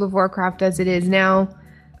prefer World of Warcraft as it is now.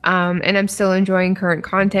 And I'm still enjoying current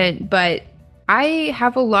content, but I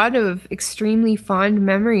have a lot of extremely fond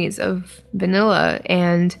memories of vanilla,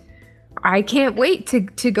 and I can't wait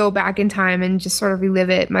to go back in time and just sort of relive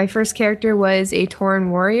it. My first character was a Tauren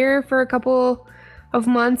warrior for a couple of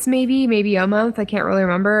months, maybe a month. I can't really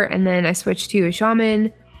remember. And then I switched to a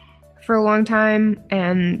shaman for a long time.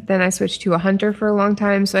 And then I switched to a hunter for a long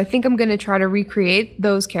time. So I think I'm going to try to recreate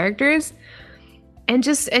those characters. And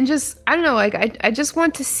just I don't know, like I just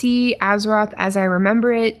want to see Azeroth as I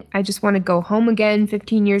remember it. I just want to go home again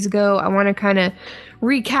 15 years ago. I want to kind of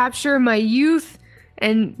recapture my youth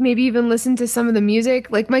and maybe even listen to some of the music.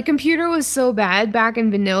 Like, my computer was so bad back in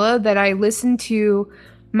vanilla that I listened to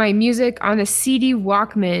my music on a CD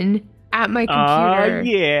Walkman at my computer.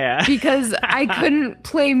 Yeah. Because I couldn't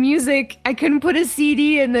play music. I couldn't put a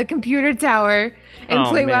CD in the computer tower and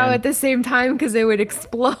play WoW at the same time because it would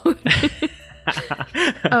explode.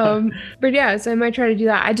 But yeah, so I might try to do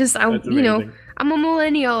that. I'm a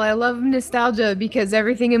millennial. I love nostalgia because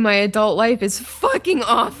everything in my adult life is fucking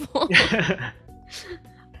awful.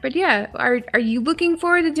 But yeah, are you looking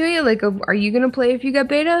forward to doing it? Like, are you gonna play if you get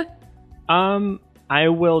beta? I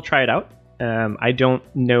will try it out. I don't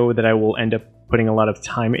know that I will end up putting a lot of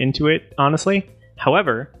time into it, honestly.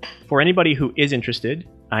 However, for anybody who is interested,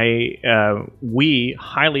 we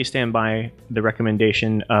highly stand by the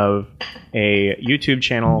recommendation of a YouTube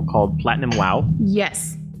channel called Platinum WoW.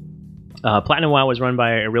 Yes. Platinum WoW is run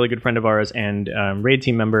by a really good friend of ours and raid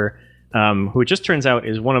team member, who it just turns out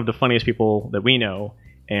is one of the funniest people that we know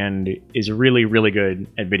and is really, really good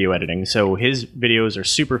at video editing. So his videos are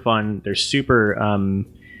super fun. They're super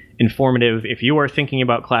informative. If you are thinking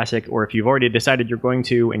about Classic, or if you've already decided you're going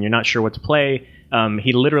to and you're not sure what to play,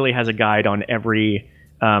 he literally has a guide on every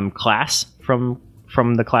class from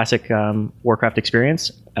the Classic Warcraft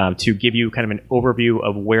experience to give you kind of an overview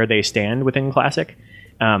of where they stand within Classic.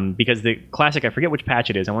 Because the Classic, I forget which patch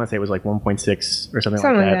it is. I want to say it was like 1.6 or something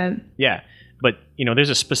like that. Yeah, but there's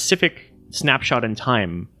a specific snapshot in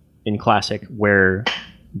time in Classic where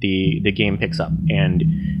the game picks up,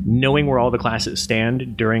 and knowing where all the classes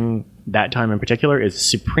stand during that time in particular is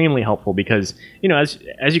supremely helpful because,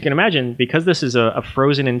 as you can imagine, because this is a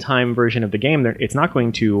frozen in time version of the game, it's not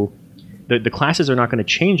going to, the classes are not going to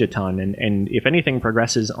change a ton, and if anything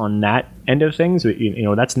progresses on that end of things,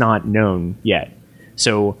 that's not known yet.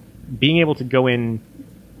 So being able to go in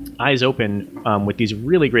eyes open with these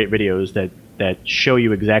really great videos that show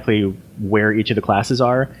you exactly where each of the classes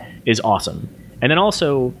are is awesome. And then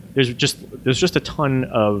also there's just a ton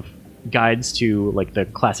of guides to like the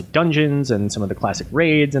classic dungeons and some of the classic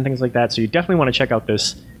raids and things like that. So you definitely want to check out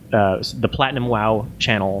this the Platinum WoW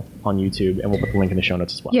channel on YouTube, and we'll put the link in the show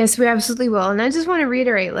notes as well. Yes, we absolutely will. And I just want to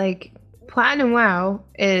reiterate, like, Platinum WoW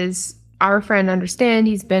is our friend Understand.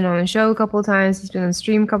 He's been on the show a couple of times. He's been on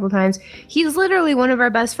stream a couple of times. He's literally one of our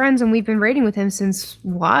best friends, and we've been raiding with him since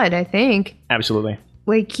WoD, I think. Absolutely.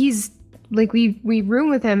 Like, he's like we room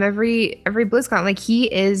with him every BlizzCon. Like,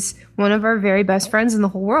 he is one of our very best friends in the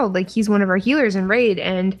whole world. Like, he's one of our healers in raid,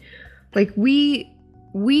 and like we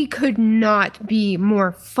could not be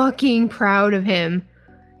more fucking proud of him.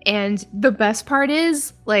 And the best part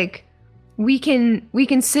is, like, we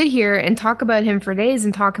can sit here and talk about him for days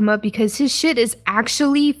and talk him up because his shit is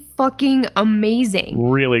actually fucking amazing.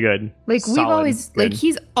 Really good. Like, Solid. we've always Good. like,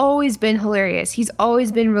 he's always been hilarious. He's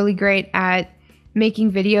always been really great at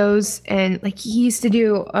making videos, and like, he used to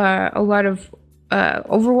do a lot of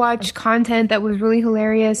Overwatch content that was really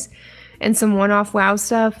hilarious and some one-off WoW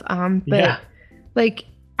stuff. But Yeah. like,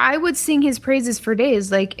 I would sing his praises for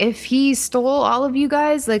days. Like, if he stole all of you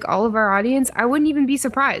guys, like all of our audience, I wouldn't even be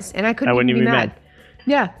surprised, and I couldn't even be mad.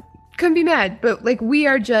 Yeah, couldn't be mad. But like, we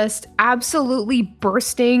are just absolutely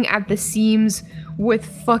bursting at the seams with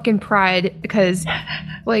fucking pride because,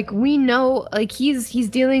 like, we know, like, he's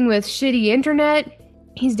dealing with shitty internet.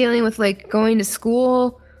 He's dealing with like going to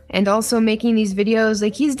school and also making these videos.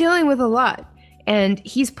 Like, he's dealing with a lot, and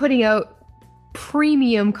he's putting out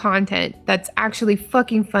premium content that's actually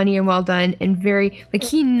fucking funny and well done and very, like,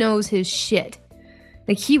 he knows his shit.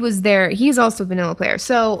 Like, he was there. He's also a vanilla player.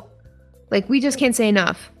 So, like, we just can't say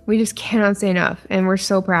enough. We just cannot say enough, and we're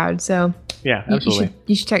so proud. So Yeah, absolutely.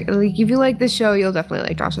 you should check. Like, if you like this show, you'll definitely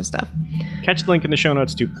like Josh's stuff. Catch the link in the show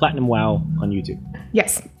notes to Platinum WoW on YouTube.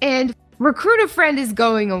 Yes, and Recruit a Friend is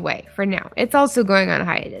going away for now. It's also going on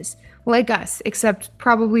hiatus, like us, except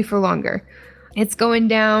probably for longer. It's going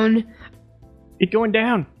down.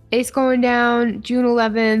 It's going down June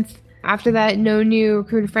 11th. After that, no new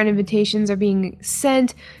Recruit a Friend invitations are being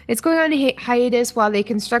sent. It's going on a hiatus while they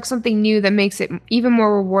construct something new that makes it even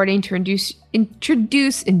more rewarding to introduce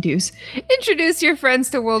your friends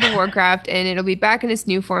to World of Warcraft, and it'll be back in its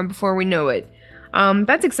new form before we know it.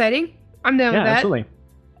 That's exciting. I'm down with that. Absolutely.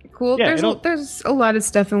 Cool. Yeah, There's a lot of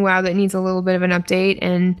stuff in WoW that needs a little bit of an update,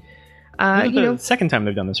 and This is You the know, second time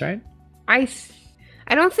they've done this, right? I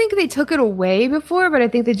don't think they took it away before, but I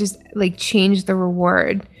think they just like changed the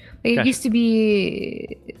reward. Like it Gotcha. used to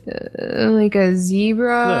be like a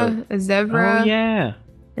zebra, Oh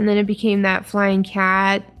and then it became that flying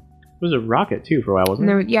cat. It was a rocket too for a while, And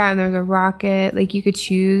wasn't it? and there was a rocket. Like you could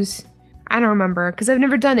choose. I don't remember because I've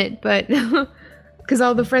never done it, but because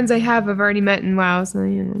all the friends I have I've already met in WoW, so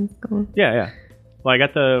you know. It's cool. Yeah. Well,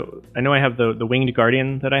 I know I have the winged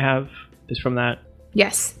guardian that I have is from that.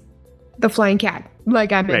 Yes, the flying cat,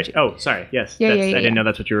 like I Right. mentioned. Oh, sorry. Yes. Yeah, I yeah. didn't know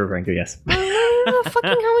that's what you were referring to. Yes. I don't know fucking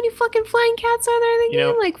how many fucking flying cats are there in the You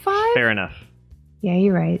game? know, Like 5? Fair enough. Yeah,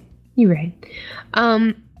 you're right.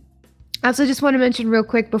 I also just want to mention real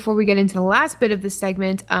quick before we get into the last bit of this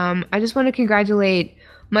segment, I just want to congratulate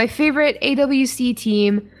my favorite AWC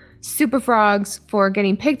team, Super Frogs, for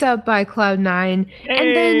getting picked up by Cloud9 and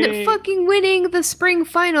Hey! then fucking winning the spring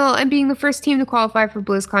final and being the first team to qualify for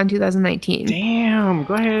BlizzCon 2019. Damn.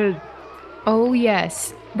 Go ahead. Oh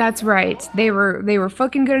yes, that's right. They were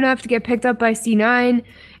fucking good enough to get picked up by C9,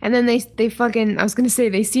 and then they fucking, I was gonna say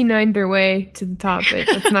they C9'd their way to the top, but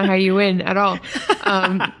that's not how you win at all.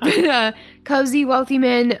 But Cozy, Wealthy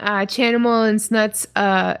Man, Chanimal, and Snuts,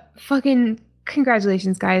 fucking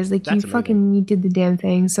congratulations, guys! Like That's you did the damn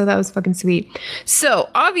thing. So that was fucking sweet. So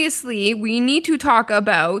obviously we need to talk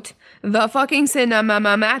about the fucking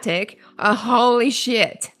Cinematic. Holy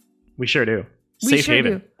shit. We sure do. We Safe sure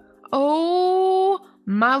haven. do. Oh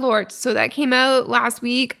my lord. So that came out last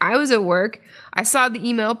week. I was at work. I saw the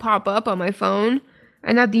email pop up on my phone.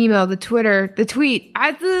 And not the email, the tweet.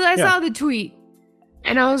 I saw the tweet.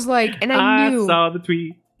 And I was like, and I knew. I saw the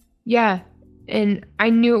tweet. Yeah. And I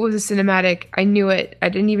knew it was a cinematic. I knew it. I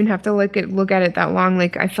didn't even have to look at it that long.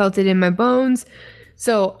 Like I felt it in my bones.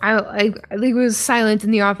 So I was silent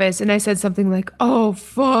in the office and I said something like, "Oh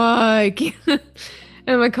fuck."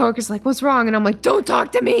 And my coworker's like, "What's wrong?" And I'm like, "Don't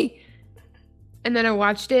talk to me." And then I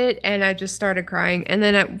watched it and I just started crying. And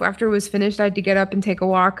then after it was finished, I had to get up and take a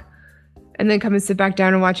walk and then come and sit back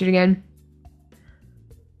down and watch it again.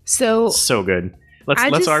 So good. Let's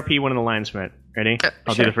just- RP one of the lines from it. Ready?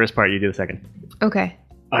 I'll sure. do the first part. You do the second. okay.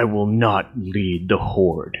 I will not lead the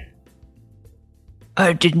horde.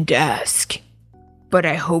 I didn't ask, but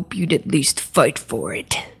I hope you'd at least fight for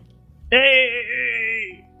it.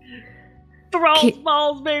 Hey! Thrall's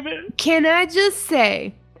balls, baby! Can I just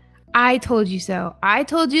say, I told you so. I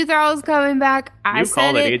told you Thrall's coming back. I said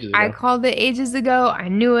called it ages ago. I called it ages ago. I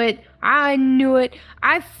knew it. I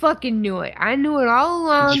fucking knew it. I knew it all Did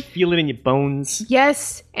along. you feel it in your bones?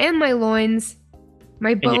 Yes, and my loins.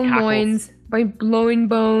 My your bone cockles. loins. My blowing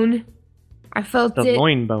bone. I felt The it.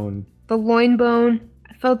 loin bone. The loin bone.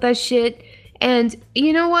 I felt that shit. And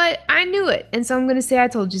you know what? I knew it. And so I'm going to say I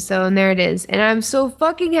told you so. And there it is. And I'm so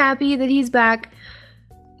fucking happy that he's back.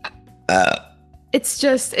 Yeah.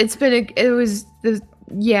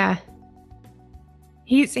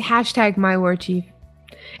 He's hashtag my war chief.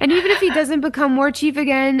 And even if he doesn't become war chief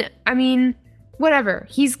again, I mean, whatever.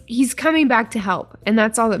 He's coming back to help. And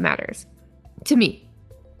that's all that matters. To me.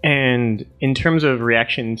 And in terms of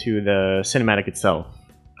reaction to the cinematic itself,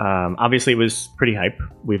 obviously it was pretty hype.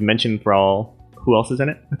 We've mentioned Thrall. Who else is in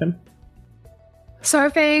it with him?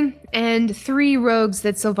 Saurfang and 3 rogues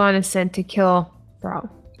that Sylvanas sent to kill Thrall.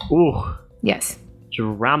 Ooh, Yes.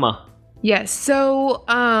 drama. Yes. So,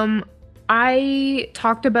 I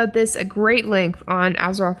talked about this at great length on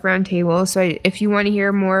Azeroth Roundtable. So if you want to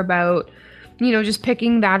hear more about, just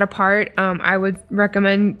picking that apart, I would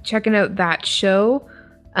recommend checking out that show.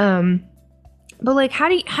 But like, how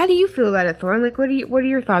do you feel about it, Thorn? Like, what are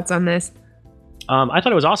your thoughts on this? I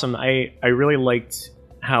thought it was awesome. I really liked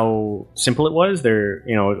how simple it was.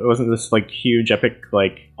 It wasn't this like huge, epic,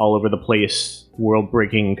 like all over the place,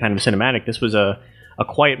 world-breaking kind of cinematic. This was a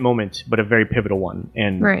quiet moment, but a very pivotal one.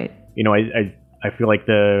 And Right. I feel like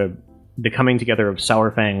the coming together of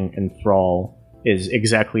Saurfang and Thrall is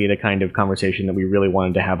exactly the kind of conversation that we really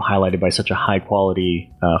wanted to have highlighted by such a high quality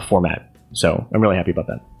format. So I'm really happy about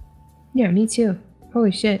that. Yeah, me too.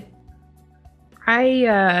 Holy shit.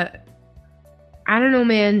 I don't know,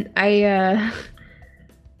 man.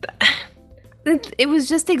 It was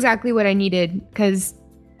just exactly what I needed, because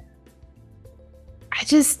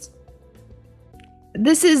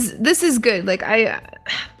this is good. Like,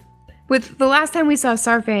 with the last time we saw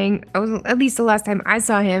Saurfang, at least the last time I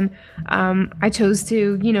saw him, I chose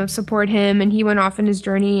to, support him, and he went off on his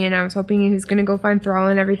journey, and I was hoping he was gonna go find Thrall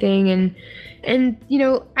and everything, and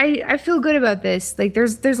I feel good about this. Like,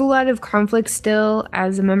 there's a lot of conflict still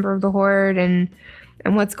as a member of the Horde, and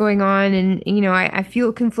what's going on, and I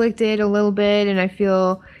feel conflicted a little bit, and I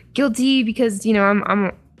feel guilty because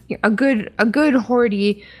I'm a good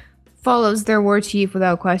Horde follows their war chief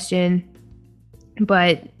without question.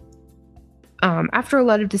 But after a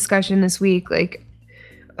lot of discussion this week, like,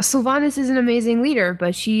 Sylvanas is an amazing leader,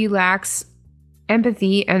 but she lacks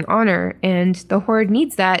empathy and honor, and the Horde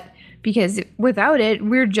needs that, because without it,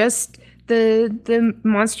 we're just the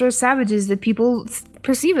monstrous savages that people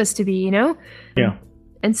perceive us to be, you know? Yeah.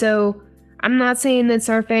 And so I'm not saying that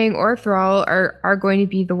Saurfang or Thrall are going to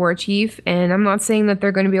be the war chief, and I'm not saying that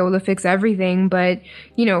they're going to be able to fix everything, but,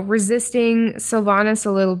 you know, resisting Sylvanas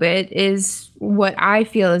a little bit is what I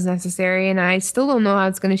feel is necessary, and I still don't know how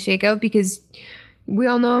it's going to shake out, because we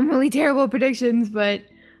all know I'm really terrible at predictions, but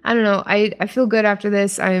I don't know. I feel good after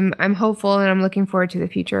this. I'm hopeful, and I'm looking forward to the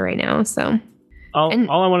future right now, so... All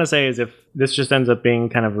I want to say is, if this just ends up being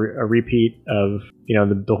kind of a repeat of, you know,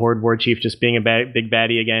 the Horde war chief just being a big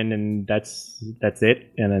baddie again, and that's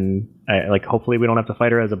it, and then hopefully we don't have to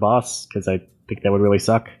fight her as a boss, because I think that would really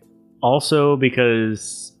suck. Also,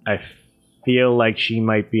 because I feel like she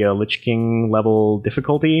might be a Lich King level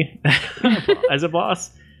difficulty as a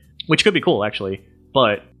boss, which could be cool actually.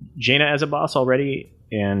 But Jaina as a boss already,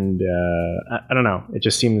 and I don't know. It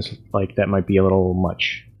just seems like that might be a little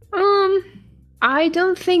much. I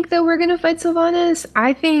don't think that we're gonna fight Sylvanas.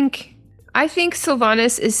 I think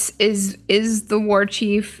Sylvanas is the war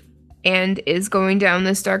chief and is going down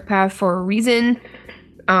this dark path for a reason.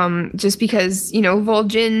 Just because, you know,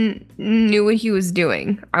 Vol'jin knew what he was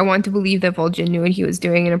doing. I want to believe that Vol'jin knew what he was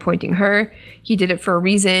doing in appointing her. He did it for a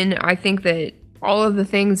reason. I think that all of the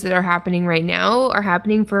things that are happening right now are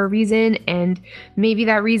happening for a reason, and maybe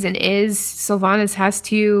that reason is Sylvanas has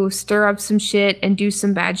to stir up some shit and do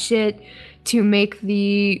some bad shit to make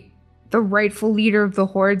the rightful leader of the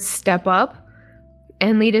Horde step up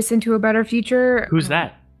and lead us into a better future. Who's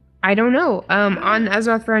that? I don't know. On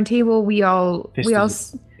Azeroth Roundtable, we all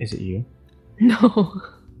Is it you? No.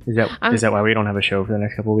 Is that why we don't have a show for the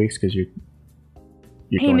next couple of weeks? Because you're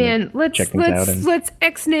hey man, let's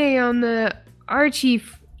ex-nay on the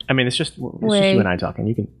Archief. I mean, it's just you and I talking.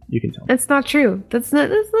 You can tell. That's not true. That's not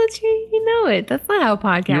true. You know it. That's not how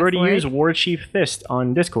podcasts You already work. use War Chief Fist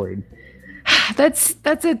on Discord. That's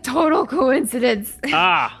a total coincidence.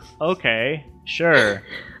 Okay, sure.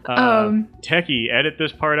 Techie, edit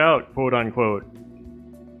this part out, quote unquote.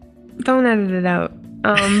 Don't edit it out.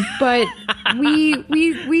 But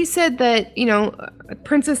we said that, you know,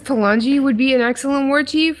 Princess Talanji would be an excellent war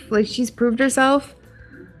chief. Like, she's proved herself.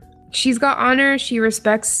 She's got honor. She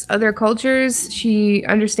respects other cultures. She's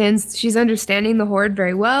understanding the Horde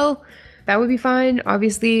very well. That would be fine.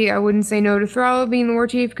 Obviously, I wouldn't say no to Thrall being the war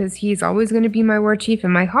chief, because he's always going to be my war chief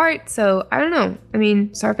in my heart. So, I don't know. I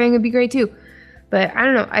mean, Saurfang would be great too. But, I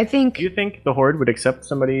don't know. I think... Do you think the Horde would accept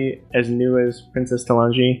somebody as new as Princess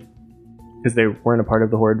Talanji? Because they weren't a part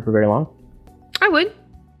of the Horde for very long? I would.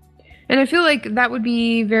 And I feel like that would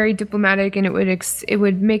be very diplomatic, and it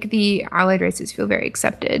would make the allied races feel very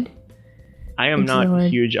accepted. I am not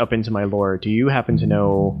huge up into my lore. Do you happen to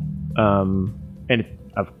know, and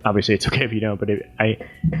obviously it's okay if you don't, but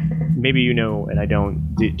maybe you know and I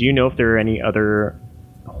don't. Do you know if there are any other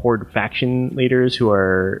Horde faction leaders who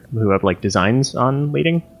have like designs on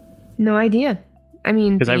leading? No idea. I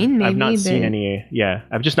mean, because I've not seen any. Yeah,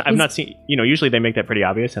 I've not seen. You know, usually they make that pretty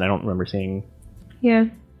obvious, and I don't remember seeing. Yeah,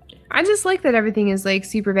 I just like that everything is like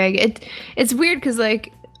super vague. It's weird because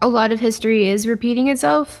like a lot of history is repeating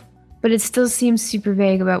itself, but it still seems super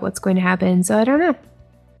vague about what's going to happen. So I don't know.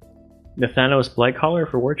 The Thanos Blightcaller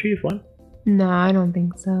for War Chief? What? No, I don't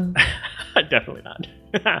think so. Definitely not.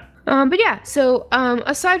 But yeah, so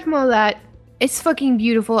aside from all that, it's fucking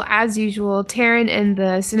beautiful as usual. Terran and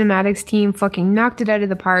the cinematics team fucking knocked it out of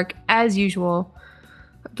the park as usual.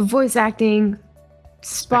 The voice acting,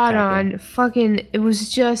 spot on. Fucking, it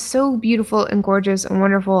was just so beautiful and gorgeous and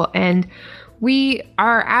wonderful. And we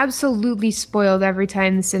are absolutely spoiled every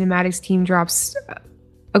time the cinematics team drops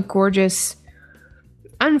a gorgeous,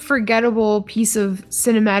 unforgettable piece of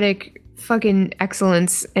cinematic fucking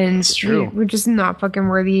excellence. And it's true. We're just not fucking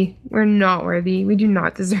worthy. We're not worthy. We do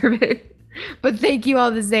not deserve it. But thank you all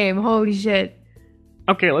the same. Holy shit.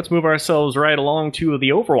 Okay, let's move ourselves right along to the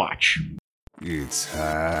Overwatch. It's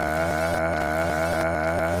high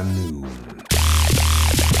noon.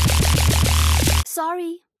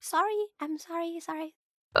 I'm sorry.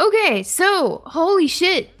 Okay, so holy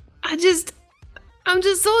shit. I'm just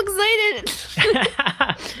so excited.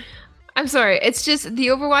 I'm sorry. It's just the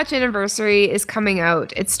Overwatch anniversary is coming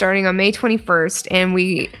out. It's starting on May 21st, and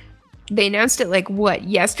they announced it like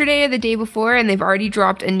yesterday or the day before, and they've already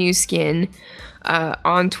dropped a new skin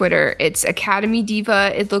on Twitter. It's Academy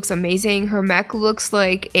Diva. It looks amazing. Her mech looks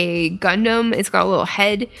like a Gundam. It's got a little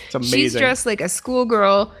head. It's amazing. She's dressed like a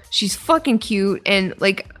schoolgirl. She's fucking cute, and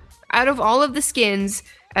like out of all of the skins,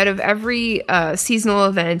 out of every seasonal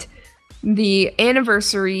event, the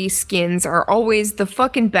anniversary skins are always the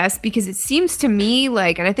fucking best because it seems to me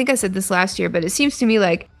like, and I think I said this last year, but it seems to me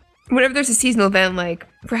like whenever there's a seasonal event like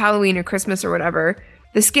for Halloween or Christmas or whatever,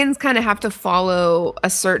 the skins kind of have to follow a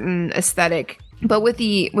certain aesthetic. But with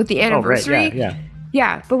the anniversary,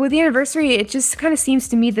 but with the anniversary, it just kind of seems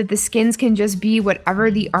to me that the skins can just be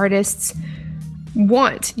whatever the artists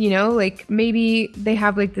want, you know? Like maybe they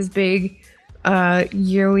have like this big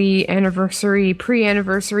yearly anniversary,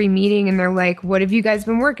 pre-anniversary meeting and they're like, what have you guys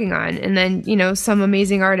been working on? And then, you know, some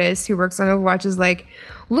amazing artist who works on Overwatch is like,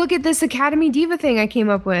 look at this Academy Diva thing I came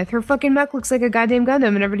up with. Her fucking mech looks like a goddamn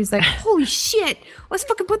Gundam. And everybody's like, holy shit, let's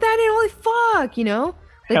fucking put that in. Holy fuck, you know?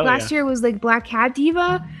 Like Hell last year was like Black Cat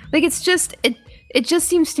Diva. Like it's just, it just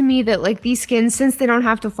seems to me that like these skins, since they don't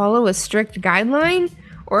have to follow a strict guideline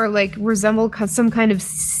or like resemble some kind of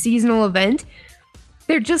seasonal event,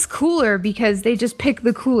 they're just cooler because they just pick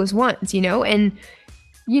the coolest ones, you know? And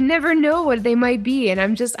you never know what they might be. And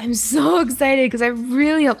I'm so excited because I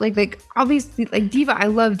really hope like obviously like Diva, I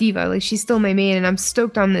love Diva. Like she's still my main and I'm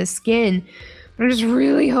stoked on this skin. I'm just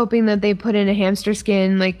really hoping that they put in a hamster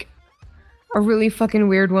skin, like a really fucking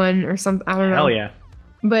weird one or something. I don't know. Hell yeah.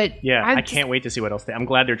 But yeah, I can't wait to see what else I'm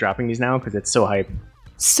glad they're dropping these now because it's so hype.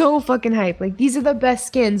 So fucking hype. Like these are the best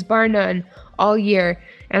skins, bar none, all year.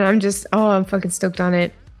 And I'm fucking stoked on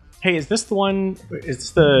it. Hey, is this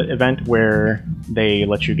the event where they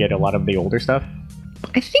let you get a lot of the older stuff?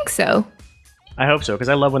 I think so. I hope so, because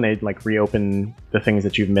I love when they like reopen the things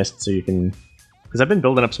that you've missed so you can... Because I've been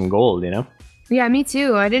building up some gold, you know? Yeah, me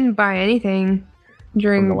too. I didn't buy anything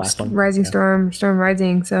during the last one. Rising Storm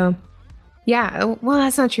Rising, so... Yeah, well,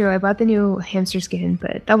 that's not true. I bought the new hamster skin,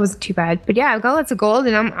 but that wasn't too bad. But yeah, I've got lots of gold,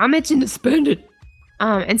 and I'm itching to spend it.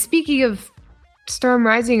 And speaking of Storm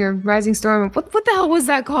Rising or Rising Storm, what the hell was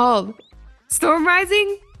that called? Storm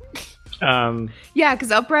Rising? Yeah,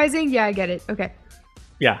 because Uprising. Yeah, I get it. Okay.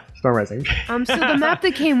 Yeah, Storm Rising. So the map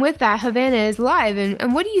that came with that, Havana, is live,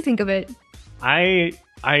 and what do you think of it? I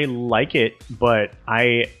like it, but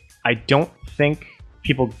I don't think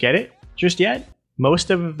people get it just yet.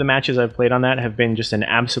 Most of the matches I've played on that have been just an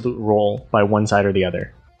absolute roll by one side or the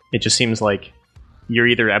other. It just seems like you're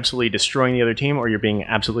either absolutely destroying the other team or you're being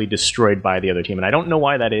absolutely destroyed by the other team. And I don't know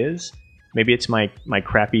why that is. Maybe it's my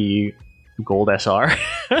crappy gold SR.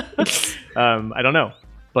 I don't know.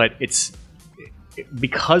 But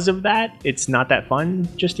because of that, it's not that fun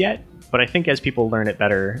just yet. But I think as people learn it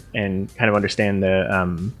better and kind of understand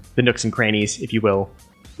the nooks and crannies, if you will,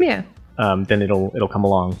 yeah, then it'll come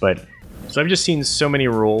along. But so I've just seen so many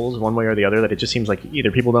rules one way or the other that it just seems like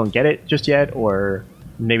either people don't get it just yet or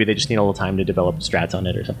maybe they just need a little time to develop strats on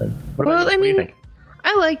it or something. What do you think?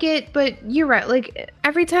 I like it, but you're right. Like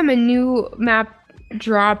every time a new map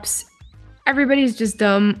drops, everybody's just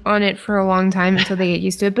dumb on it for a long time until they get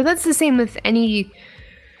used to it. But that's the same with any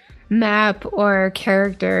map or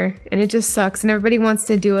character, and it just sucks. And everybody wants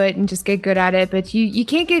to do it and just get good at it, but you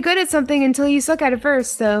can't get good at something until you suck at it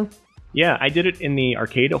first. So yeah, I did it in the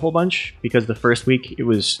arcade a whole bunch because the first week it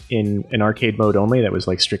was in an arcade mode only that was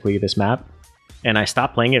like strictly this map. And I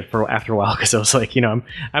stopped playing it after a while because I was like,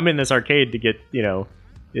 I'm in this arcade to get,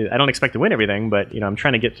 I don't expect to win everything, but, I'm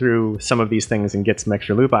trying to get through some of these things and get some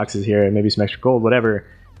extra loot boxes here and maybe some extra gold, whatever.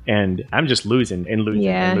 And I'm just losing and losing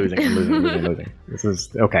and losing and losing and losing and losing. This is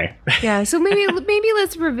okay. Yeah, so maybe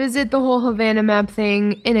let's revisit the whole Havana map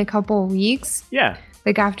thing in a couple weeks. Yeah.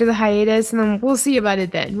 Like after the hiatus, and then we'll see about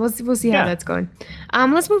it then. We'll see how that's going.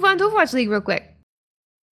 Let's move on to Overwatch League real quick.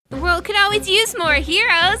 The world could always use more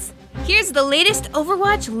heroes. Here's the latest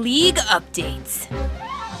Overwatch League updates.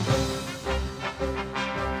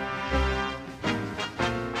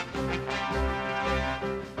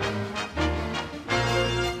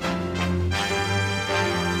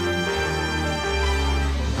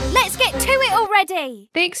 Let's get to it already!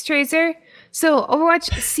 Thanks, Tracer. So Overwatch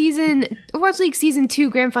League Season 2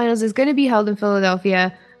 Grand Finals is going to be held in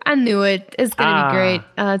Philadelphia. I knew it. It's going to be great.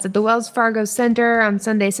 It's at the Wells Fargo Center on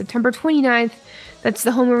Sunday, September 29th. That's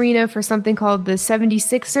the home arena for something called the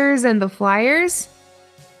 76ers and the Flyers.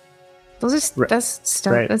 Those are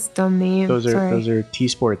that's dumb name. Those are T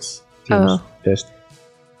Sports teams. Oh. Pissed.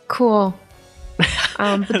 Cool.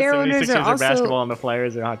 But their owners are also basketball and the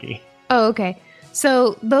Flyers are hockey. Oh, okay.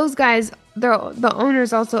 So those guys, the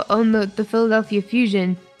owners also own the Philadelphia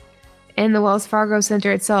Fusion and the Wells Fargo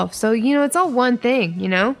Center itself. So it's all one thing.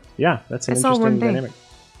 Yeah, that's an interesting dynamic.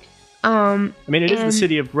 It is the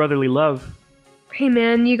city of brotherly love. Hey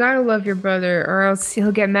man, you gotta love your brother or else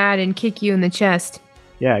he'll get mad and kick you in the chest.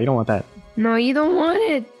 Yeah, you don't want that. No, you don't want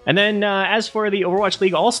it. And then as for the Overwatch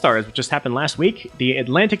League All-Stars, which just happened last week, the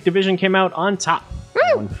Atlantic Division came out on top. Woo!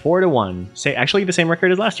 Won 4-1. Actually the same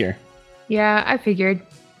record as last year. Yeah, I figured.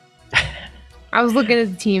 I was looking at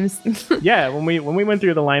the teams. Yeah, when we went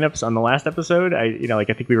through the lineups on the last episode, I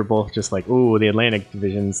think we were both just like, ooh, the Atlantic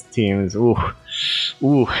Division's teams, ooh.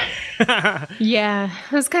 Yeah,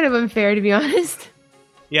 it was kind of unfair, to be honest.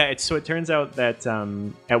 Yeah, it turns out that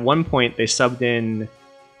at one point they subbed in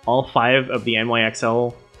all 5 of the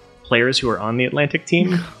NYXL players who are on the Atlantic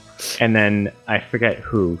team, and then I forget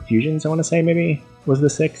who, Fusions, I want to say maybe was the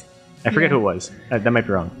 6th. I forget who it was. That might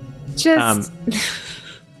be wrong. Just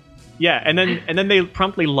yeah, and then they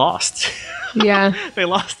promptly lost. yeah. They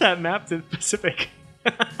lost that map to the Pacific.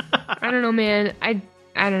 I don't know, man. I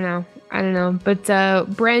don't know. But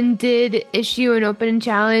Bren did issue an open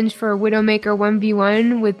challenge for Widowmaker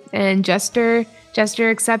 1v1 and Jester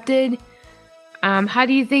accepted. How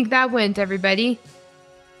do you think that went, everybody?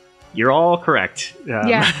 You're all correct.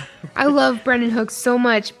 Yeah. I love Brendan Hook so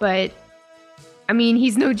much, but I mean,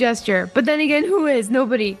 he's no Jester. But then again, who is?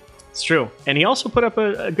 Nobody. It's true. And he also put up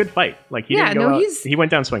a good fight. Like he he went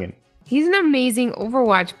down swinging. He's an amazing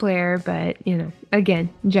Overwatch player, but again,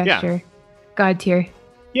 Jester. Yeah. God tier.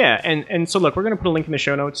 Yeah, and so look, we're going to put a link in the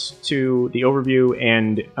show notes to the overview,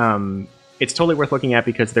 and it's totally worth looking at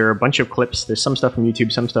because there are a bunch of clips. There's some stuff from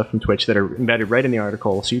YouTube, some stuff from Twitch that are embedded right in the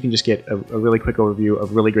article, so you can just get a really quick overview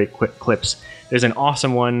of really great quick clips. There's an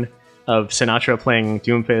awesome one of Sinatra playing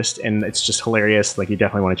Doomfist, and it's just hilarious. Like, you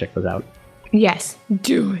definitely want to check those out. Yes,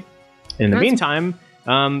 do it. In the meantime,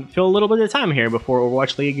 fill a little bit of time here before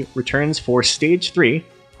Overwatch League returns for Stage 3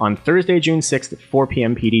 on Thursday, June 6th at 4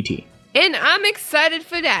 p.m. PDT. And I'm excited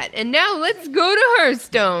for that. And now let's go to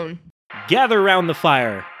Hearthstone. Gather round the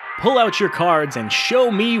fire, pull out your cards, and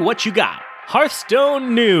show me what you got.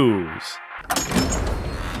 Hearthstone News.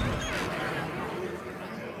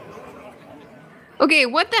 Okay,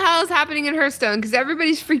 what the hell is happening in Hearthstone? Because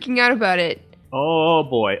everybody's freaking out about it. Oh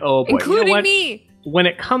boy. Including me. When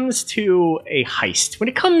it comes to a heist, when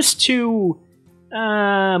it comes to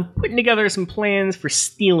putting together some plans for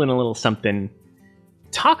stealing a little something,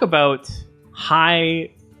 talk about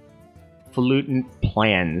highfalutin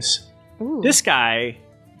plans. Ooh. This guy,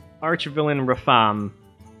 archvillain Rafam,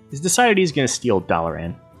 has decided he's going to steal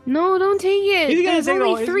Dalaran. No, don't take it. He's gonna There's take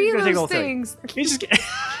only the, 3 he's of gonna those take things. He's just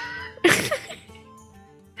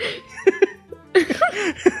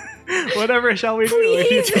whatever shall we do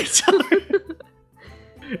if you take Dalaran?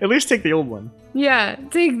 At least take the old one. Yeah,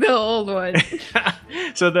 take the old one.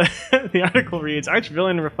 So the article reads,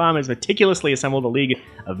 Archvillain Rafam has meticulously assembled a league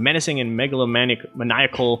of menacing and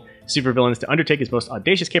maniacal supervillains to undertake his most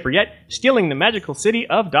audacious caper yet, stealing the magical city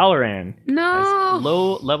of Dalaran. No! As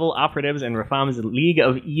low-level operatives in Rafam's League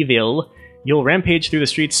of Evil, you'll rampage through the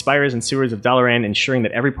streets, spires, and sewers of Dalaran, ensuring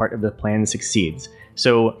that every part of the plan succeeds.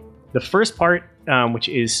 So the first part, which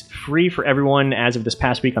is free for everyone as of this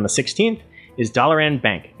past week on the 16th, is Dalaran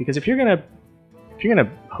Bank. Because if you're gonna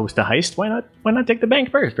host a heist, why not take the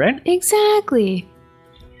bank first, right? Exactly.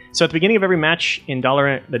 So at the beginning of every match in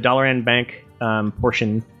the Dalaran Bank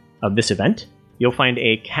portion of this event, you'll find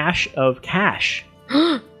a cache of cash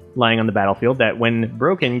lying on the battlefield that, when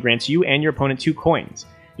broken, grants you and your opponent 2 coins.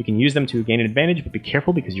 You can use them to gain an advantage, but be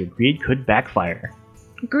careful because your greed could backfire.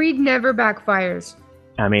 Greed never backfires.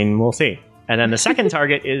 I mean, we'll see. And then the second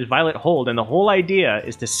target is Violet Hold, and the whole idea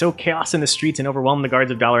is to sow chaos in the streets and overwhelm the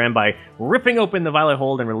guards of Dalaran by ripping open the Violet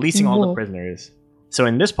Hold and releasing all the prisoners. So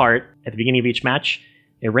in this part, at the beginning of each match,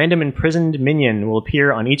 a random imprisoned minion will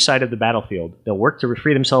appear on each side of the battlefield. They'll work to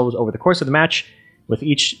free themselves over the course of the match, with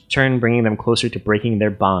each turn bringing them closer to breaking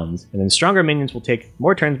their bonds. And then stronger minions will take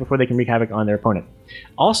more turns before they can wreak havoc on their opponent.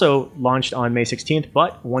 Also launched on May 16th,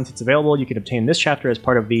 but once it's available, you can obtain this chapter as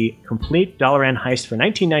part of the complete Dalaran heist for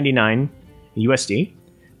 $19.99 USD,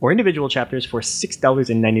 or individual chapters for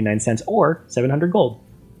 $6.99 or 700 gold.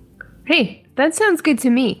 Hey, that sounds good to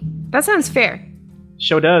me. That sounds fair.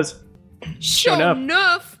 Show does. Show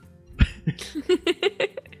enough.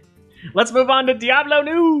 Let's move on to Diablo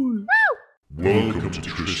news. Welcome to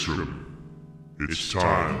Tristram. It's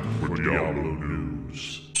time for Diablo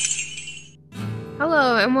News.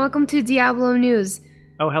 Hello, and welcome to Diablo News.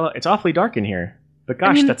 Oh, hello. It's awfully dark in here. But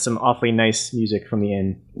gosh, that's some awfully nice music from the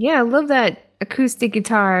inn. Yeah, I love that acoustic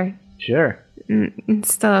guitar. Sure. And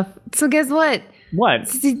stuff. So guess what? What?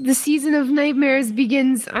 The season of Nightmares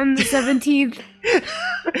begins on the 17th.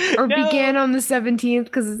 Or began on the 17th,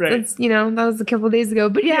 because that's, that was a couple days ago.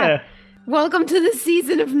 But yeah. Welcome to the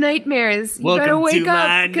season of Nightmares. You better wake up.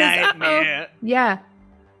 My nightmare. Yeah.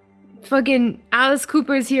 Fucking Alice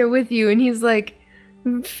Cooper's here with you, and he's like,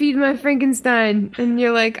 feed my Frankenstein. And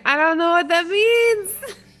you're like, I don't know what that means.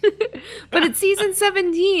 But it's season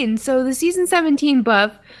 17. So the season 17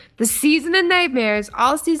 buff, the Season of Nightmares,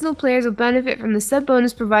 all seasonal players will benefit from the sub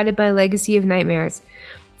bonus provided by Legacy of Nightmares.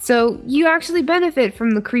 So you actually benefit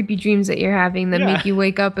from the creepy dreams that you're having that make you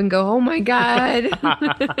wake up and go, oh my god.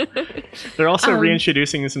 They're also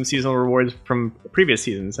reintroducing some seasonal rewards from previous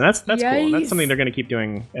seasons, and that's cool. That's something they're going to keep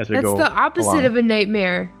doing as we go. That's the opposite of a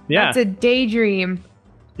nightmare. Yeah. That's a daydream.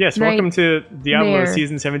 Yes, welcome to Diablo Mare.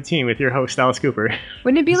 Season 17 with your host, Alice Cooper.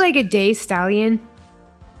 Wouldn't it be like a day stallion?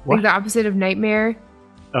 What? Like the opposite of nightmare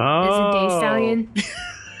Oh. is a day stallion?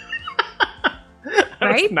 I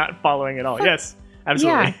was Right? not following at all. Yes,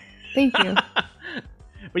 absolutely. Yeah, thank you.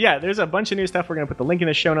 But yeah, there's a bunch of new stuff. We're going to put the link in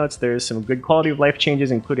the show notes. There's some good quality of life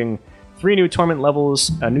changes, including 3 new torment levels,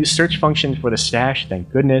 a new search function for the stash, thank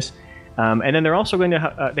goodness. And then they're also going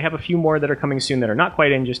to they have a few more that are coming soon that are not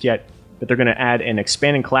quite in just yet, but they're going to add an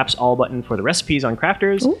expand and collapse all button for the recipes on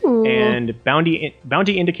crafters, Ooh. and bounty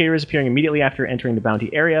indicators appearing immediately after entering the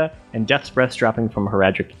bounty area, and Death's Breath dropping from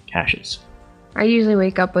Heraldric caches. I usually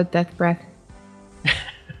wake up with death breath.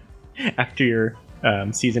 After your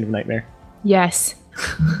Season of Nightmare. Yes.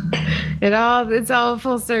 It's all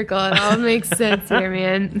full circle. It all makes sense here,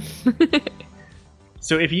 man.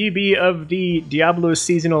 So if you be of the Diablo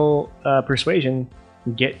seasonal persuasion,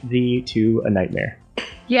 get thee to a nightmare.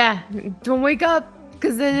 Yeah, don't wake up,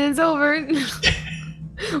 because then it's over.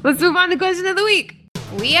 Let's move on to question of the week.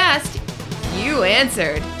 We asked, you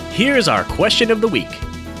answered. Here's our question of the week.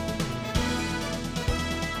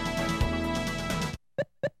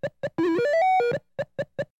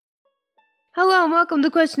 Hello and welcome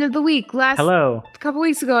to question of the week. Hello. A couple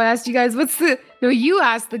weeks ago, I asked you guys, you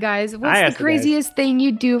asked the guys, I what's asked the the craziest thing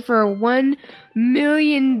you'd do for $1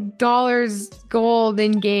 million gold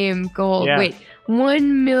in game gold? Yeah. Wait,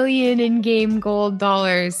 1 million in game gold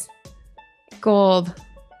dollars. Gold.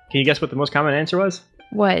 Can you guess what the most common answer was?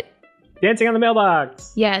 What? Dancing on the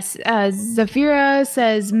mailbox. Yes, Zafira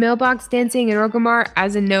says mailbox dancing in Orgrimmar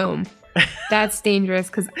as a gnome. That's dangerous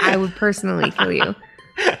because I would personally kill you.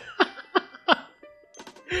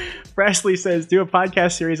 Presley says, do a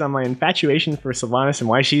podcast series on my infatuation for Sylvanas and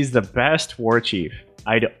why she's the best war chief.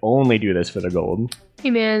 I'd only do this for the gold. Hey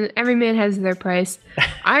man, every man has their price.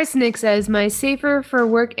 Ice Nick says, my safer for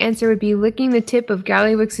work answer would be licking the tip of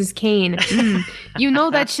Gallywix's cane. You know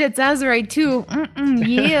that shit's Azurite too.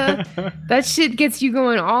 Yeah. That shit gets you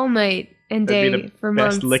going all night and That'd day be the for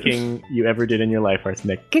best months. licking you ever did in your life,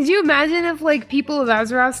 Arsenic. Could you imagine if like people of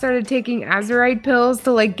Azeroth started taking Azurite pills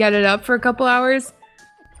to like get it up for a couple hours?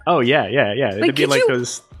 Oh, yeah. It'd be could like you-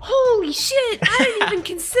 those Holy shit! I didn't even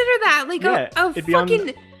consider that. Like Yeah, a it'd be on fucking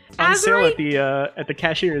sale at Azurite. the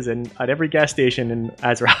cashiers and at every gas station in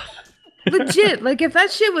Azeroth. Legit. Like if that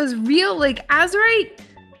shit was real, like Azurite,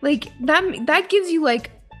 like that gives you like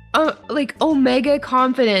omega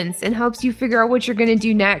confidence and helps you figure out what you're gonna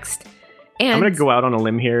do next. And I'm going to go out on a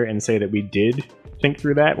limb here and say that we did think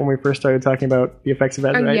through that when we first started talking about the effects of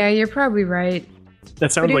Azurite. yeah, you're probably right.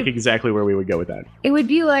 That sounds But like exactly where we would go with that. It would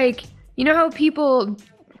be like, you know how people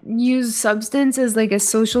use substance as like a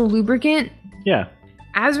social lubricant? Yeah.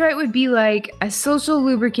 Azurite would be like a social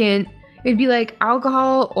lubricant. It'd be like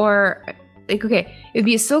alcohol or like, okay, it'd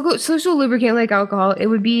be a social lubricant like alcohol. It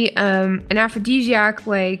would be an aphrodisiac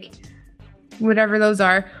like whatever those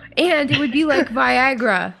are. And it would be like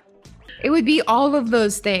Viagra. It would be all of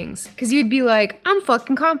those things. Because you'd be like, I'm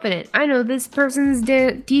fucking confident. I know this person's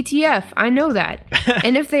DTF. I know that.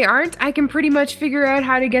 And if they aren't, I can pretty much figure out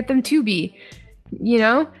how to get them to be. You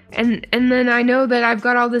know? And then I know that I've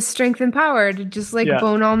got all this strength and power to just like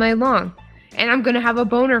bone all night long. And I'm going to have a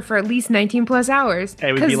boner for at least 19 plus hours.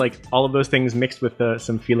 It would be like all of those things mixed with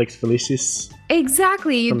some Felix Felicis.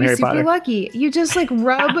 Exactly. You'd From be Harry super Potter. lucky. You just like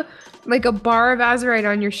rub like a bar of Azurite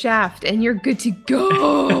on your shaft and you're good to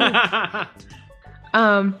go.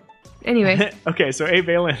 Anyway. Okay, so A.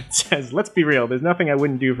 Valen says, let's be real. There's nothing I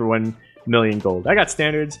wouldn't do for 1 million gold. I got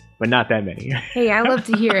standards, but not that many. Hey, I love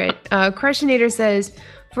to hear it. Crushinator says,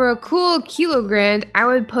 for a cool kilogrand, I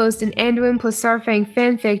would post an Anduin plus Starfang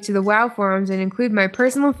fanfic to the WoW forums and include my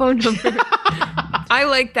personal phone number. I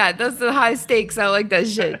like that. That's the high stakes. I like that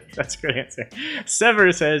shit. That's a good answer.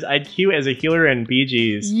 Sever says, I'd queue as a healer in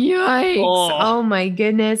BGs. Yikes. Oh. Oh my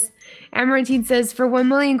goodness. Amarantine says, for 1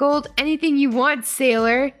 million gold, anything you want,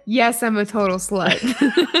 sailor. Yes, I'm a total slut.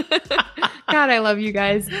 God, I love you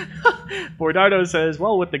guys. Bordardo says,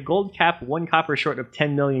 well, with the gold cap 1 copper short of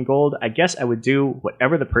 10 million gold, I guess I would do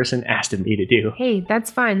whatever the person asked me to do. Hey,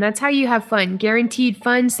 that's fine. That's how you have fun. Guaranteed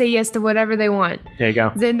fun. Say yes to whatever they want. There you go.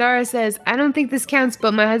 Zendara says, I don't think this counts,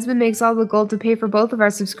 but my husband makes all the gold to pay for both of our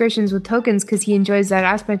subscriptions with tokens because he enjoys that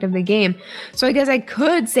aspect of the game. So I guess I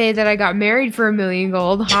could say that I got married for 1 million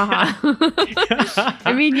gold. Haha.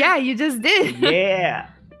 I mean, yeah, you just did. Yeah.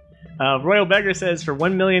 Royal Beggar says, for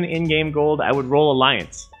 1 million in-game gold, I would roll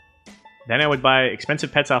Alliance. Then I would buy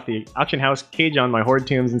expensive pets off the auction house, cage on my horde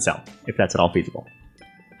tombs, and sell, if that's at all feasible.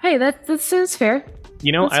 Hey, that sounds fair.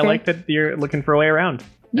 You know, That's I fair. like that you're looking for a way around.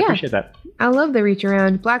 Yeah. I appreciate that. I love the reach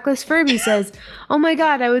around. Blacklist Furby says, oh my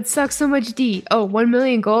god, I would suck so much D. Oh, 1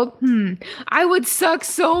 million gold? I would suck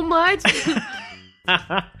so much.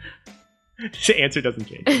 The answer doesn't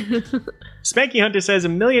change. Spanky Hunter says,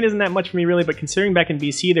 1 million isn't that much for me really, but considering back in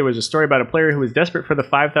BC there was a story about a player who was desperate for the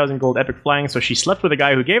 5,000 gold epic flying, so she slept with a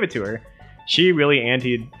guy who gave it to her. She really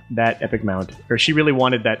antied that epic mount, or she really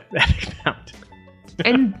wanted that epic mount.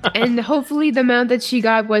 and hopefully the mount that she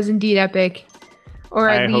got was indeed epic. Or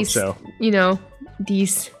at I hope least, so. you know,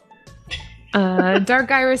 Dees. Dark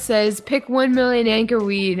Iris says, pick 1 million anchor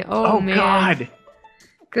weed. Oh man. God.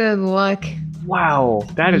 Good luck. Wow.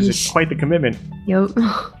 That is Yeesh. quite the commitment. Yep.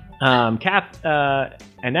 Cap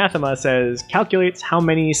Anathema says, calculates how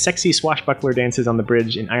many sexy swashbuckler dances on the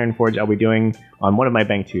bridge in Ironforge I'll be doing on one of my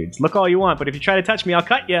Banktudes. Look all you want, but if you try to touch me, I'll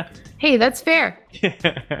cut you. Hey, that's fair.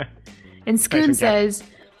 And Scoon Nice one, Cap. says,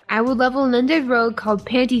 I would level an undead rogue called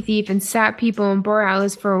Panty Thief and sap people in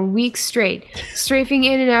Borealis for a week straight, strafing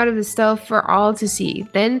in and out of the stealth for all to see.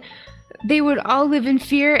 Then they would all live in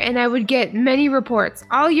fear and I would get many reports.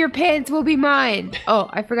 All your pants will be mine. Oh,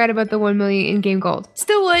 I forgot about the 1 million in-game gold.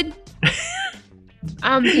 Still would.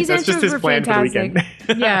 These That's just answers his were plan for the fantastic.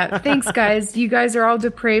 weekend. Yeah, thanks guys. You guys are all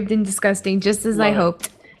depraved and disgusting, just as I Love it. hoped.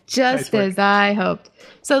 Just Nice work. as I hoped.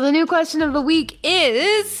 So the new question of the week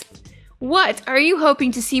is, what are you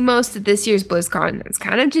hoping to see most at this year's BlizzCon? It's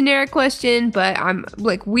kind of a generic question, but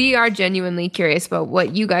we are genuinely curious about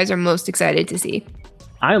what you guys are most excited to see.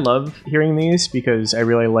 I love hearing these because I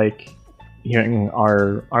really like hearing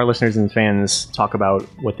our listeners and fans talk about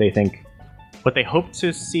what they think, what they hope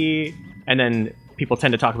to see, and then people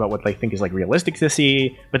tend to talk about what they think is like realistic to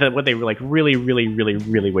see, but then what they like really, really, really,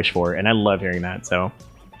 really wish for, and I love hearing that. So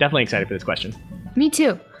definitely excited for this question. Me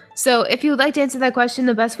too. So if you would like to answer that question,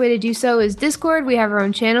 the best way to do so is Discord. We have our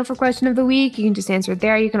own channel for Question of the Week. You can just answer it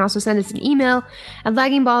there. You can also send us an email at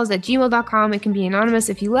laggingballs@gmail.com. It can be anonymous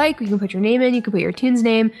if you like. You can put your name in. You can put your tune's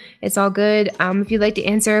name. It's all good. If you'd like to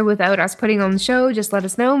answer without us putting on the show, just let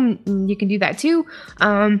us know. You can do that too.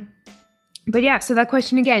 But yeah, so that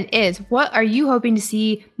question again is, what are you hoping to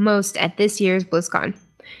see most at this year's BlizzCon?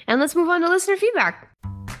 And let's move on to listener feedback.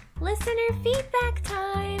 Listener feedback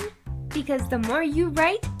time. Because the more you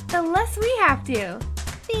write, the less we have to.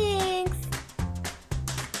 Thanks.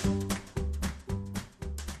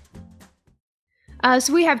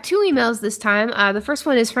 So we have 2 emails this time. The first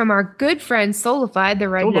one is from our good friend Solified, the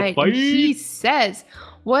Red Knight. And Solified. he says,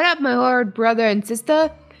 what up, my horde brother and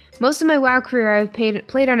sister? Most of my WoW career I've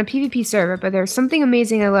played on a PvP server, but there's something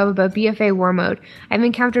amazing I love about BFA War Mode. I've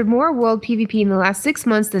encountered more world PvP in the last 6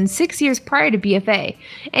 months than 6 years prior to BFA.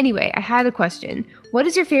 Anyway, I had a question. What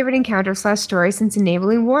is your favorite encounter / story since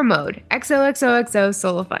enabling War Mode? XOXOXO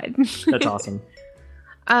Solified. That's awesome.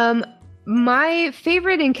 My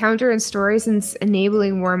favorite encounter and story since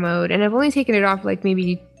enabling War Mode, and I've only taken it off like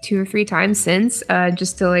maybe 2 or 3 times since,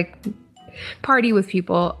 just to like party with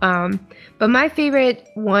people. But my favorite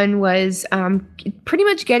one was pretty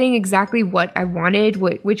much getting exactly what I wanted,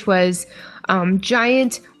 which was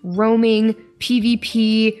giant roaming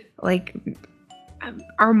PvP like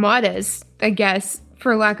armadas, I guess,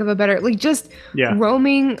 for lack of a better, like just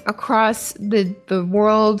roaming across the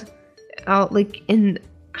world, like in.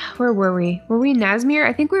 Where were we? Were we in Nazmir?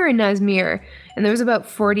 I think we were in Nazmir, and there was about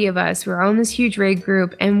 40 of us. We were all in this huge raid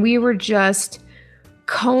group, and we were just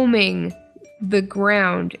combing the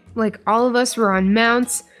ground. Like, all of us were on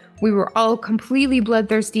mounts. We were all completely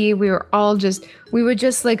bloodthirsty. We would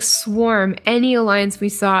just like swarm any alliance we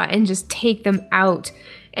saw and just take them out.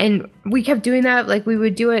 And we kept doing that. Like, we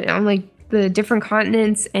would do it on like the different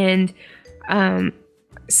continents, and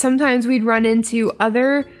sometimes we'd run into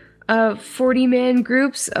other 40-man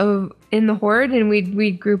groups in the Horde, and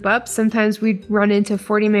we'd group up. Sometimes we'd run into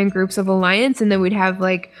 40-man groups of Alliance, and then we'd have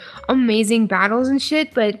like amazing battles and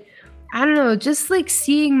shit. But I don't know, just like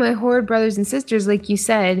seeing my Horde brothers and sisters, like you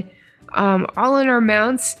said, all on our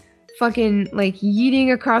mounts, fucking like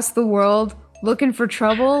yeeting across the world, looking for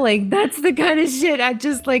trouble. Like that's the kind of shit I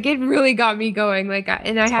just like. It really got me going. Like,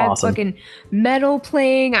 and I had awesome. fucking metal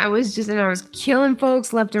playing. I was killing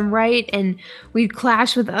folks left and right, and we'd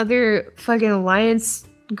clash with other fucking alliance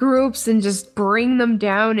groups and just bring them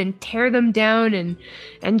down and tear them down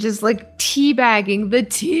and just like teabagging.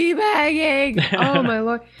 Oh my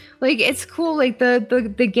lord. Like it's cool. Like the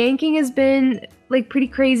ganking has been like pretty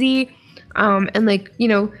crazy. And like, you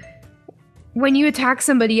know, when you attack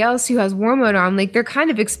somebody else who has war mode on, like they're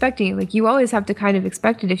kind of expecting it. Like you always have to kind of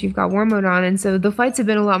expect it if you've got war mode on. And so the fights have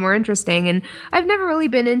been a lot more interesting. And I've never really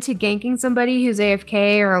been into ganking somebody who's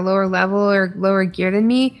AFK or a lower level or lower gear than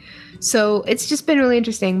me. So it's just been really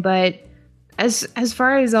interesting. But as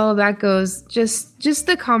far as all of that goes, just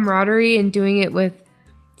the camaraderie and doing it with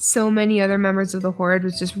so many other members of the Horde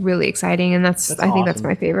was just really exciting. And I think that's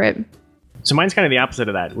my favorite. So mine's kind of the opposite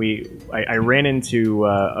of that. I ran into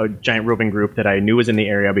a giant roving group that I knew was in the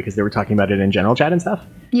area because they were talking about it in general chat and stuff.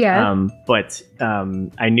 Yeah. But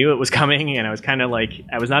I knew it was coming, and I was kind of like,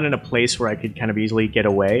 I was not in a place where I could kind of easily get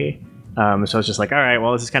away. So I was just like, all right,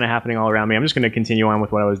 well, this is kind of happening all around me. I'm just going to continue on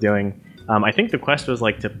with what I was doing. I think the quest was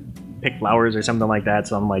like to pick flowers or something like that.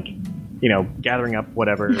 So I'm like, you know, gathering up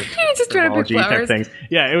whatever. Just trying to pick flowers. Things.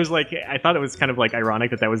 Yeah, it was like, I thought it was kind of like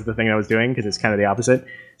ironic that was the thing I was doing because it's kind of the opposite.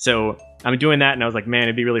 So I'm doing that, and I was like, man,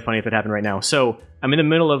 it'd be really funny if it happened right now. So I'm in the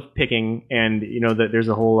middle of picking, and you know, there's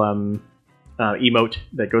a whole emote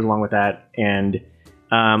that goes along with that, and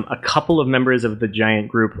a couple of members of the giant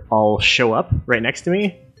group all show up right next to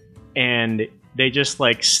me, and they just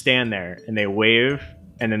like stand there and they wave,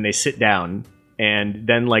 and then they sit down. And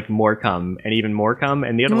then like more come and even more come,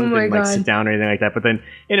 and the other one didn't like sit down or anything like that. But then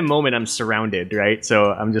in a moment I'm surrounded, right? So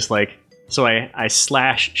I'm just like, so I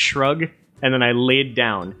slash shrug, and then I laid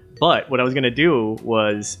down. But what I was gonna do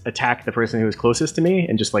was attack the person who was closest to me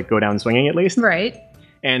and just like go down swinging at least. Right.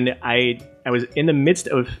 And I was in the midst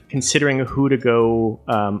of considering who to go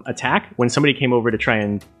attack when somebody came over to try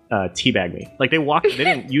and teabag me. Like they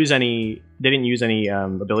didn't use any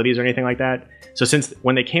abilities or anything like that. So since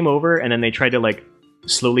when they came over and then they tried to like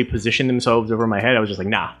slowly position themselves over my head, I was just like,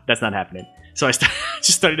 nah, that's not happening. So I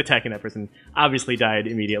just started attacking that person. Obviously died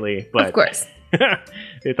immediately, but of course. I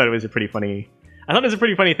thought it was a pretty funny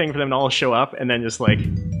thing for them to all show up and then just like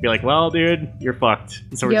be like, well, dude, you're fucked.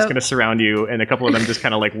 So we're just gonna surround you. And a couple of them just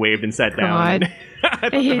kind of like waved and sat down. I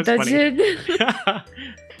hate that shit.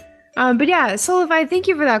 But yeah, Solify, thank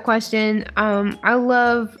you for that question. I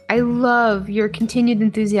love your continued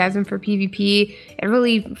enthusiasm for PvP. It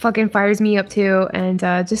really fucking fires me up too. And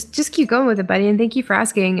just keep going with it, buddy. And thank you for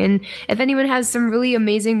asking. And if anyone has some really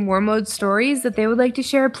amazing war mode stories that they would like to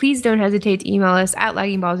share, please don't hesitate to email us at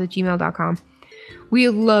laggingballs@gmail.com. We'd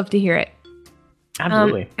love to hear it.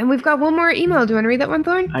 Absolutely. And we've got one more email. Do you want to read that one,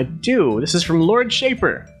 Thorn? I do. This is from Lord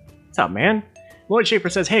Shaper. What's up, man? Lord Shaper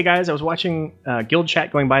says, hey guys, I was watching Guild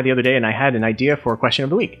Chat going by the other day and I had an idea for a question of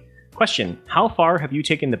the week. Question, how far have you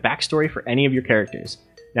taken the backstory for any of your characters?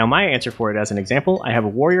 Now my answer for it as an example, I have a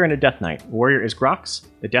warrior and a death knight. Warrior is Grox,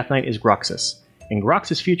 the death knight is Groxus. In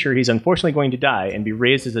Grox's future, he's unfortunately going to die and be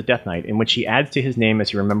raised as a death knight, in which he adds to his name as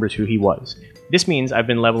he remembers who he was. This means I've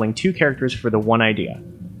been leveling 2 characters for the one idea,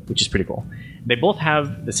 which is pretty cool. They both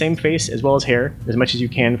have the same face as well as hair, as much as you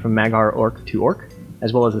can from Maghar Orc to Orc,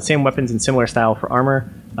 as well as the same weapons and similar style for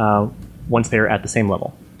armor once they are at the same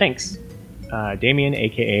level. Thanks. Damien,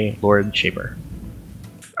 aka Lord Shaper.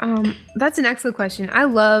 That's an excellent question. I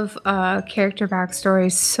love character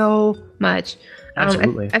backstories so much.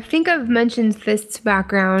 Absolutely. I think I've mentioned Thist's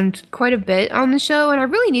background quite a bit on the show, and I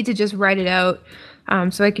really need to just write it out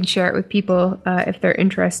so I can share it with people if they're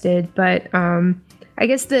interested. But I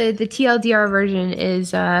guess the TLDR version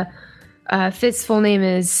is Thist's full name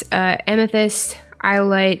is Amethyst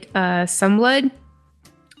Iolite Sunblood.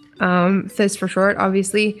 Thist for short,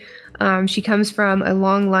 obviously. She comes from a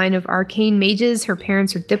long line of arcane mages. Her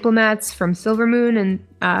parents are diplomats from Silvermoon,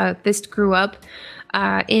 and Thist grew up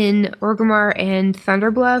in Orgrimmar and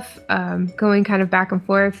Thunderbluff, going kind of back and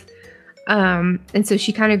forth. And so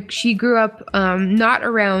she grew up not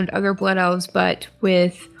around other blood elves, but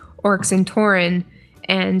with orcs and Tauren,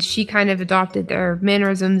 and she kind of adopted their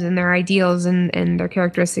mannerisms and their ideals and their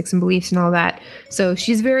characteristics and beliefs and all that. So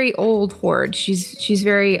she's very old Horde. She's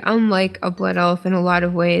very unlike a blood elf in a lot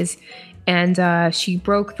of ways. And she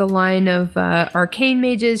broke the line of arcane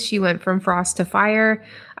mages. She went from frost to fire.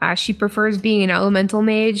 She prefers being an elemental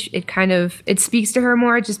mage. It speaks to her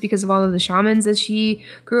more just because of all of the shamans that she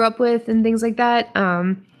grew up with and things like that.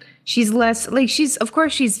 She's less like she's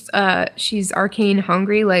arcane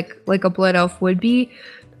hungry like a blood elf would be,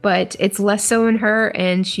 but it's less so in her,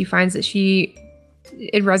 and she finds that she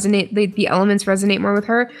it resonate, the elements resonate more with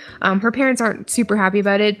her. Her parents aren't super happy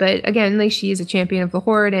about it, but again, like, she is a champion of the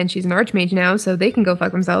Horde and she's an archmage now, so they can go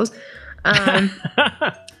fuck themselves.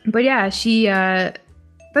 But yeah, she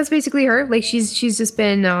that's basically her. Like, she's just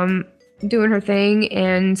been doing her thing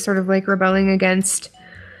and sort of like rebelling against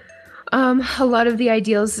a lot of the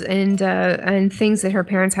ideals and things that her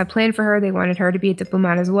parents had planned for her. They wanted her to be a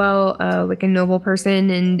diplomat as well, like a noble person,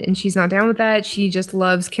 and she's not down with that. She just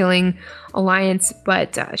loves killing Alliance,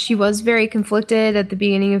 but she was very conflicted at the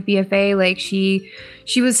beginning of BFA. Like, she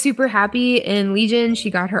was super happy in Legion.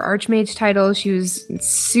 She got her Archmage title. She was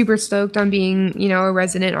super stoked on being, you know, a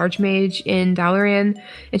resident Archmage in Dalaran,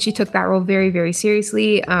 and she took that role very, very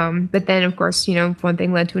seriously. But then, of course, you know, one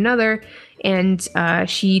thing led to another. And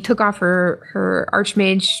she took off her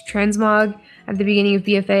Archmage transmog at the beginning of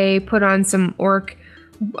BFA, put on some orc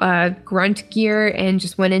grunt gear, and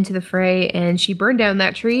just went into the fray. And she burned down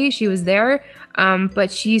that tree. She was there, but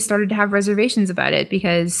she started to have reservations about it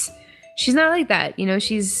because she's not like that. You know,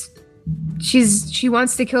 she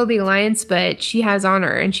wants to kill the Alliance, but she has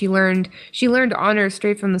honor, and she learned honor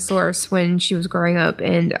straight from the source when she was growing up.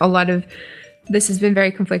 And a lot of this has been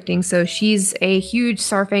very conflicting. So she's a huge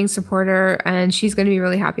Saurfang supporter, and she's going to be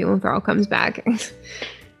really happy when Thrall comes back.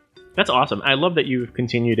 That's awesome. I love that you've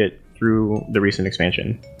continued it through the recent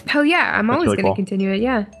expansion. Hell yeah, I'm always really going to cool. continue it,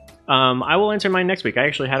 yeah. I will answer mine next week. I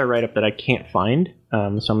actually had a write-up that I can't find, so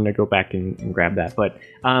I'm going to go back and grab that. But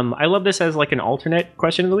I love this as like an alternate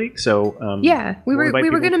question of the week. So yeah, we were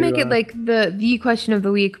going to make it uh, like the question of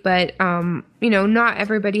the week, but you know, not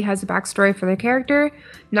everybody has a backstory for their character.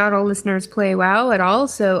 Not all listeners play WoW at all.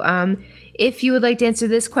 So if you would like to answer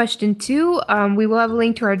this question too, we will have a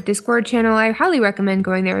link to our Discord channel. I highly recommend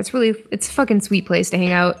going there. It's a fucking sweet place to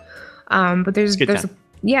hang out. But there's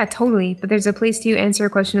yeah, totally. But there's a place to answer a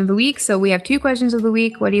question of the week. So we have 2 questions of the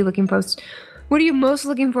week. What are you most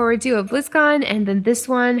looking forward to of BlizzCon? And then this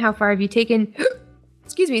one, how far have you taken,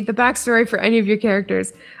 excuse me, the backstory for any of your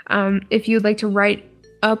characters? If you'd like to write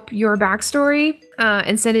up your backstory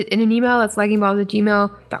and send it in an email, that's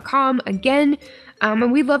laggingballs@gmail.com again.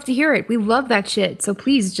 And we'd love to hear it. We love that shit. So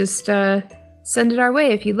please just send it our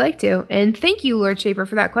way if you'd like to. And thank you, Lord Shaper,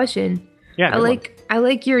 for that question. Yeah, I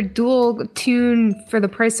like your dual tune for the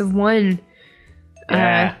price of one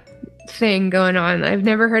thing going on. I've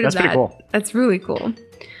never heard of that. That's pretty cool. That's really cool.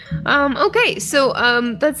 Okay, so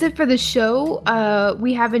that's it for the show.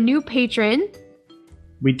 We have a new patron.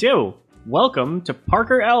 We do. Welcome to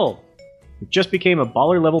Parker L, who just became a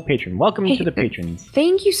baller level patron. Welcome to the patrons.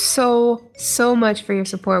 Thank you so much for your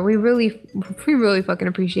support. We really fucking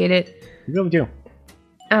appreciate it. We really do.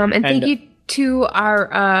 And thank you to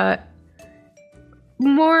our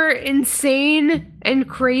more insane and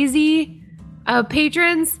crazy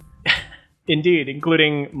patrons. Indeed,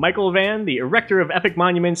 including Michael Van, the erector of epic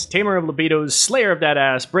monuments, tamer of libidos, slayer of that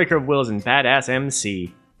ass, breaker of wills, and badass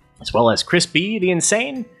MC, as well as Chris B, the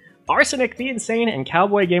insane, Arsenic the insane, and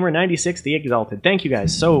Cowboy Gamer 96 the exalted. Thank you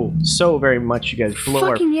guys so very much. You guys blow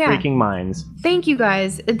our freaking minds. Thank you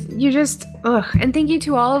guys. You're just and thank you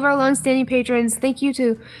to all of our long-standing patrons. Thank you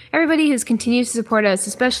to everybody who's continued to support us,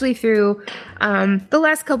 especially through the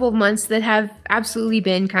last couple of months that have absolutely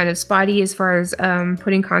been kind of spotty as far as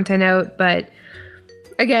putting content out. But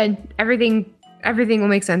again, everything will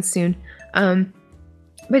make sense soon.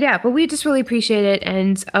 But we just really appreciate it.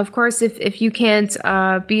 And of course, if you can't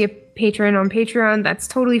be a patron on Patreon, that's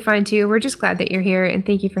totally fine too. We're just glad that you're here, and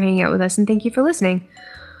thank you for hanging out with us, and thank you for listening.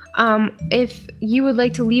 If you would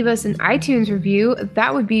like to leave us an iTunes review,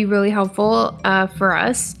 that would be really helpful for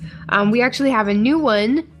us. We actually have a new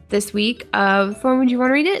one this week. Thorn, would you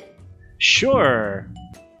want to read it? Sure.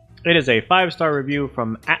 It is a 5-star review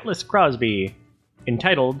from Atlas Crosby,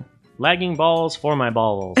 entitled Lagging Balls for My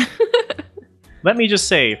Balls. Let me just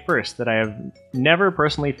say first that I have never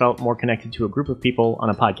personally felt more connected to a group of people on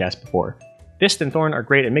a podcast before. Fist and Thorn are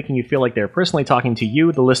great at making you feel like they're personally talking to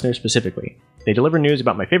you, the listener, specifically. They deliver news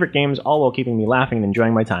about my favorite games, all while keeping me laughing and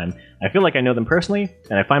enjoying my time. I feel like I know them personally,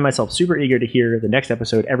 and I find myself super eager to hear the next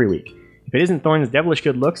episode every week. If it isn't Thorn's devilish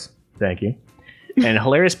good looks, thank you, and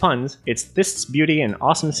hilarious puns, it's Fist's beauty and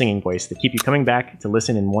awesome singing voice that keep you coming back to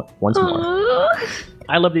listen in once more.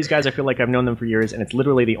 I love these guys. I feel like I've known them for years, and it's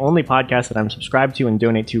literally the only podcast that I'm subscribed to and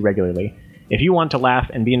donate to regularly. If you want to laugh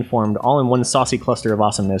and be informed all in one saucy cluster of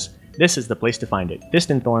awesomeness, this is the place to find it. Fist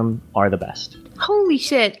and Thorn are the best. Holy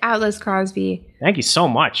shit, Atlas Crosby. Thank you so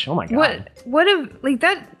much. Oh my god. What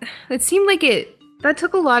that it seemed like that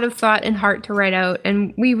took a lot of thought and heart to write out,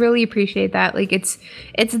 and we really appreciate that. Like it's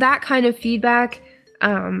that kind of feedback,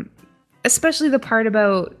 especially the part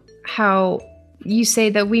about how you say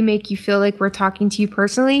that we make you feel like we're talking to you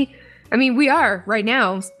personally. I mean, we are right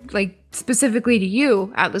now, like specifically to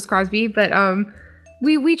you, Atlas Crosby, but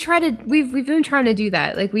we've been trying to do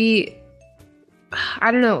that. Like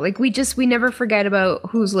I don't know, like we never forget about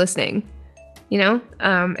who's listening, you know?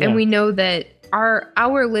 And we know that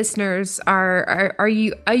our listeners are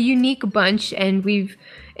a unique bunch, and we've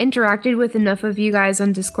interacted with enough of you guys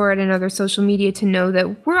on Discord and other social media to know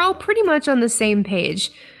that we're all pretty much on the same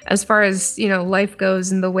page as far as, you know, life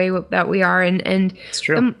goes and the way that we are. And It's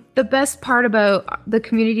true. the best part about the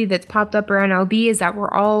community that's popped up around LB is that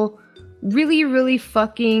we're all really, really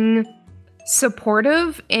fucking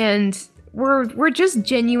supportive, and we're just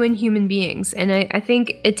genuine human beings. And I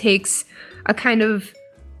think it takes a kind of,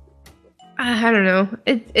 I don't know.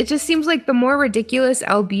 It just seems like the more ridiculous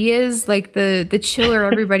LB is, like the chiller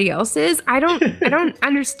everybody else is. I don't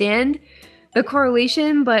understand the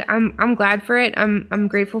correlation, but I'm glad for it. I'm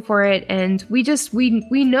grateful for it, and we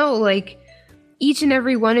know, like, each and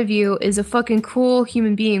every one of you is a fucking cool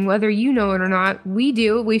human being, whether you know it or not. We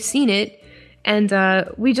do. We've seen it, and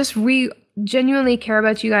we genuinely care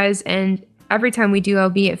about you guys. And every time we do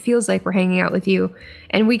LB, it feels like we're hanging out with you,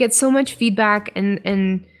 and we get so much feedback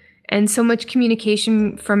and so much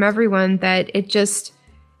communication from everyone that it just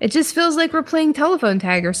feels like we're playing telephone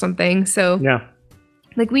tag or something. So Yeah.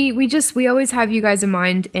 like we always have you guys in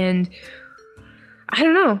mind, and I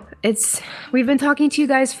don't know. We've been talking to you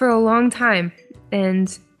guys for a long time,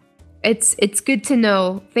 and it's good to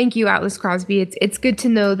know. Thank you, Atlas Crosby. It's good to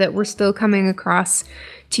know that we're still coming across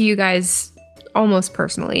to you guys almost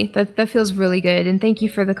personally. That feels really good, and thank you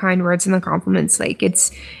for the kind words and the compliments. Like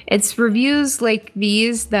it's reviews like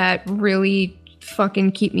these that really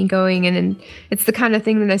fucking keep me going, and it's the kind of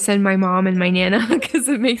thing that I send my mom and my nana because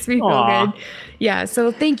it makes me feel Aw. good. Yeah,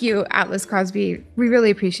 so thank you, Atlas Crosby. We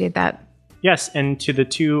really appreciate that. Yes, and to the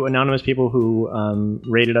 2 anonymous people who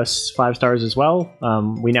rated us 5 stars as well,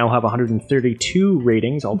 we now have 132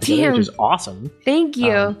 ratings altogether, Damn. which is awesome. Thank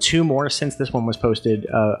you. 2 more since this one was posted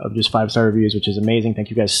of just 5-star reviews, which is amazing. Thank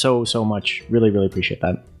you guys so much. Really, really appreciate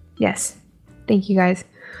that. Yes. Thank you guys.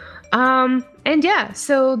 And yeah,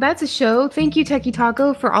 so that's a show. Thank you, Techie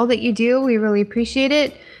Taco, for all that you do. We really appreciate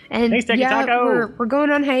it. And Thanks, Techie yeah, Taco. we're going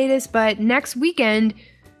on hiatus, but next weekend,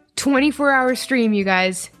 24-hour stream, you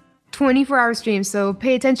guys. 24-hour stream. So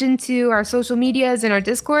pay attention to our social medias and our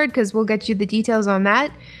Discord, because we'll get you the details on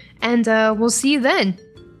that. And we'll see you then.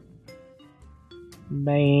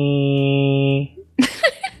 Bye.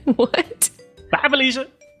 What? Bye, Felicia.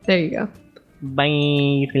 There you go.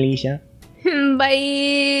 Bye, Felicia.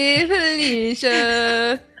 Bye,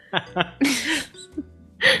 Felicia.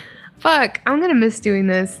 Fuck, I'm gonna miss doing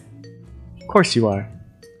this. Of course you are.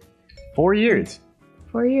 4 years.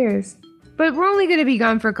 4 years. But we're only gonna be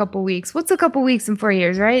gone for a couple weeks. What's a couple weeks in 4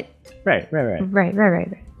 years, right? Right.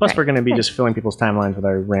 Right. Plus, we're going to be just filling people's timelines with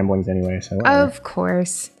our ramblings anyway, so whatever. Of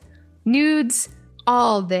course. Nudes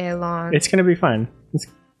all day long. It's going to be fine. It's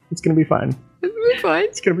going to be fine. It'll be fine.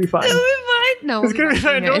 It's going to be fine. It'll be fine. No, It's going to be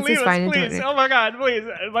fine. Don't It's leave just us, fine. It's please. fine. Oh my god, please.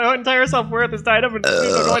 My entire self-worth is tied up and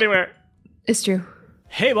please don't go anywhere. It's true.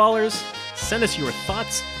 Hey ballers, send us your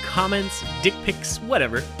thoughts, comments, dick pics,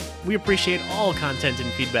 whatever. We appreciate all content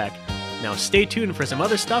and feedback. Now stay tuned for some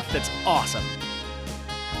other stuff that's awesome.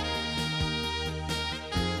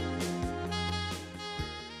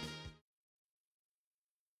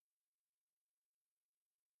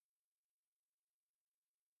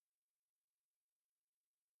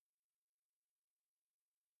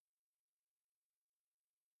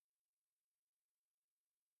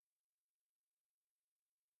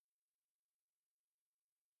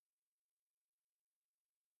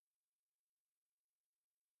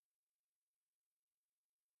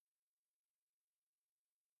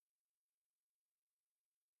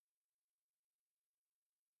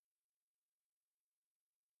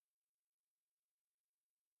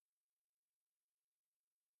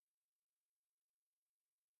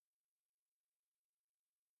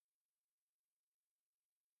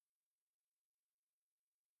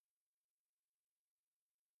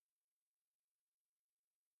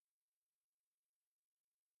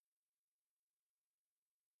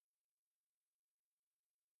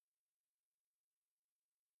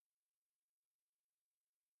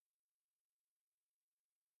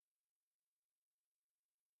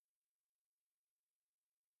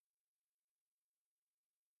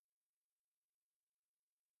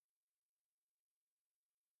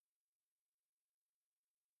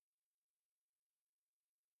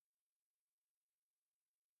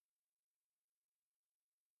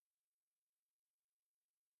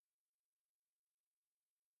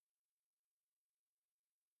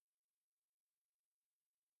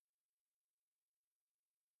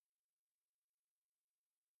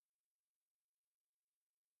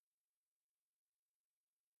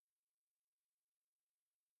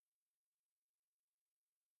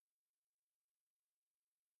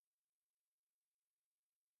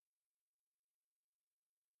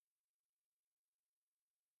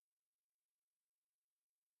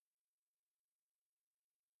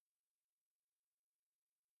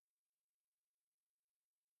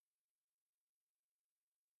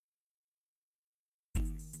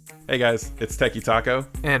 Hey guys, it's Techie Taco,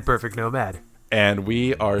 And Perfect Nomad. and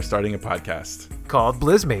we are starting a podcast. Called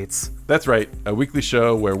Blizzmates. That's right, a weekly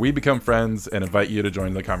show where we become friends and invite you to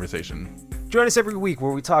join the conversation. Join us every week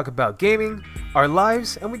where we talk about gaming, our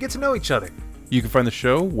lives, and we get to know each other. You can find the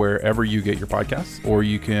show wherever you get your podcasts, or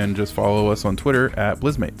you can just follow us on Twitter at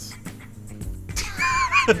Blizzmates.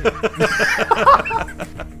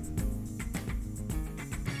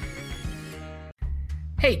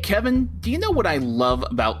 Hey, Kevin, do you know what I love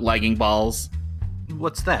about Lagging Balls?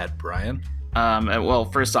 What's that, Brian? Well,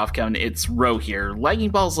 first off, Kevin, it's Ro here.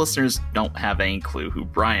 Lagging Balls listeners don't have any clue who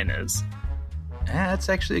Brian is. That's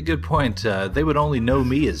actually a good point. They would only know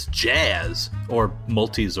me as Jazz, or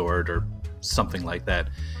Multizord, or something like that.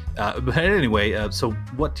 But anyway, so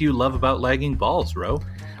what do you love about Lagging Balls, Ro?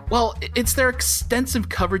 Well, it's their extensive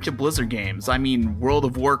coverage of Blizzard games. I mean, World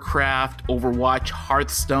of Warcraft, Overwatch,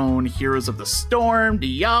 Hearthstone, Heroes of the Storm,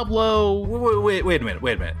 Diablo. Wait a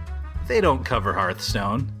minute. They don't cover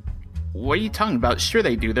Hearthstone. What are you talking about? Sure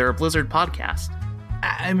they do. They're a Blizzard podcast.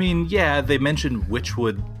 I mean, yeah, they mentioned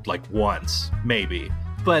Witchwood like once, maybe.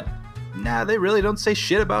 But, nah, they really don't say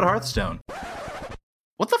shit about Hearthstone.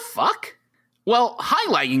 What the fuck? Well,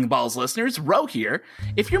 hi, Lagging Balls listeners, Ro here.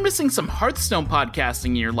 If you're missing some Hearthstone podcasting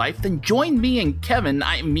in your life, then join me and Kevin,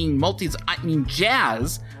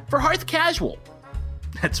 Jazz, for Hearth Casual.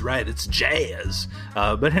 That's right, it's Jazz.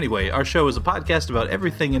 But anyway, our show is a podcast about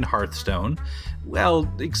everything in Hearthstone. Well,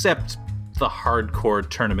 except the hardcore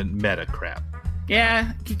tournament meta crap.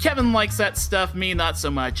 Yeah, Kevin likes that stuff, me not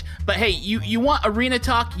so much. But hey, you want arena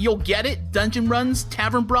talk, you'll get it. Dungeon runs,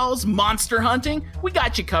 tavern brawls, monster hunting, we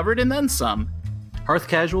got you covered and then some. Hearth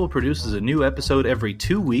Casual produces a new episode every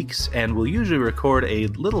 2 weeks, and we'll usually record a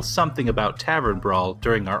little something about Tavern Brawl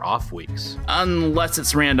during our off weeks. Unless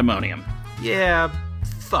it's Randomonium. Yeah,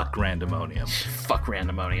 fuck Randomonium. Fuck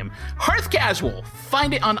Randomonium. Hearth Casual!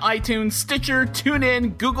 Find it on iTunes, Stitcher,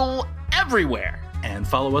 TuneIn, Google, everywhere. And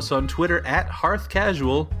follow us on Twitter at Hearth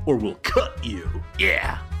Casual, or we'll cut you.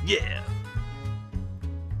 Yeah. Yeah.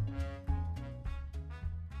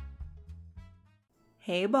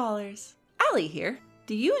 Hey ballers, Allie here.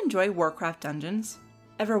 Do you enjoy Warcraft dungeons?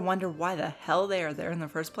 Ever wonder why the hell they are there in the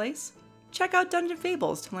first place? Check out Dungeon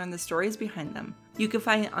Fables to learn the stories behind them. You can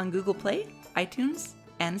find it on Google Play, iTunes,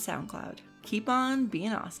 and SoundCloud. Keep on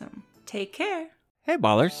being awesome. Take care. Hey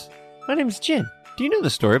ballers, my name's Jin. Do you know the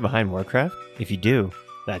story behind Warcraft? If you do,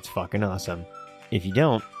 that's fucking awesome. If you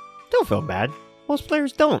don't feel bad. Most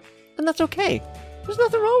players don't, and that's okay. There's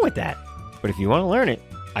nothing wrong with that. But if you want to learn it,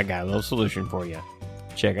 I got a little solution for you.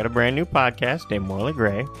 Check out a brand new podcast named Morally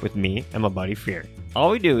Gray with me and my buddy Fear.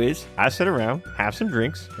 All we do is, I sit around, have some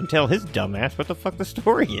drinks, and tell his dumbass what the fuck the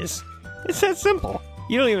story is. It's that simple.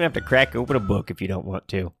 You don't even have to crack open a book if you don't want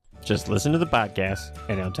to. Just listen to the podcast,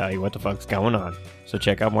 and I'll tell you what the fuck's going on. So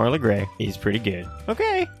check out Morally Gray. He's pretty good.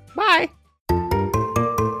 Okay, bye!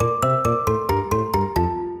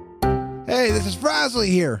 Hey, this is Frasley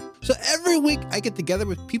here. So every week I get together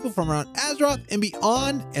with people from around Azeroth and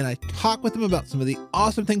beyond, and I talk with them about some of the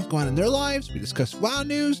awesome things going on in their lives. We discuss WoW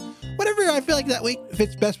news, whatever I feel like that week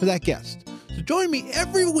fits best for that guest. So join me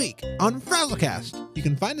every week on Frazzlecast. You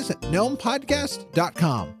can find us at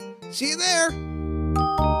gnomepodcast.com. See you there!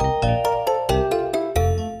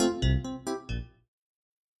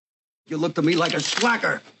 You look to me like a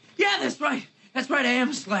slacker. Yeah, that's right. That's right, I am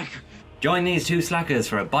a slacker. Join these two slackers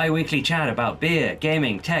for a bi-weekly chat about beer,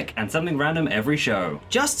 gaming, tech, and something random every show.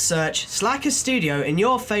 Just search Slacker Studio in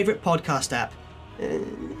your favorite podcast app.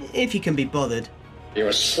 If you can be bothered. You're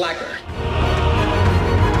a slacker.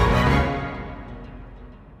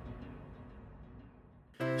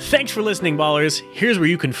 Thanks for listening, ballers. Here's where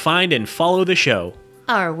you can find and follow the show.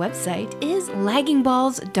 Our website is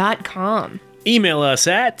laggingballs.com. Email us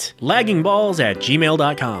at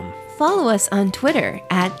laggingballs@gmail.com. Follow us on Twitter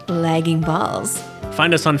at laggingballs.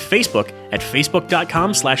 Find us on Facebook at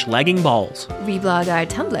facebook.com/laggingballs. Reblog our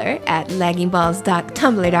Tumblr at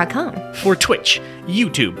laggingballs.tumblr.com. For Twitch,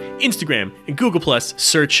 YouTube, Instagram, and Google+,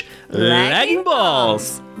 search Lagging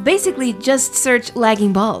Balls. Basically, just search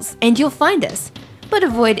Lagging Balls, and you'll find us. But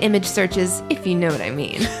avoid image searches, if you know what I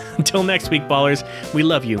mean. Until next week, ballers, we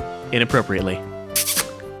love you inappropriately.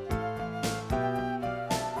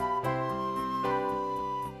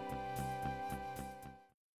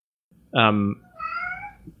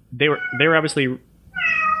 They were obviously. Why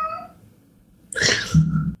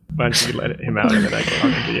don't you let him out and then I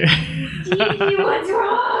can continue? Gigi, what's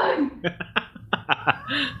wrong?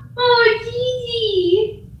 Oh,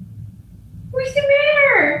 Gigi! What's the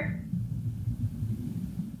matter?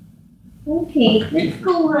 Okay, let's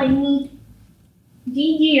go, honey.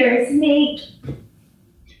 Gigi, you're a snake.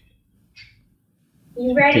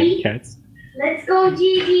 You ready? Cats. Let's go,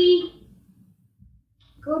 Gigi.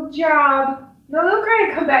 Good job. No, don't try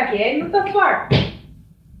to come back in. What the fuck?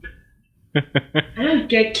 I don't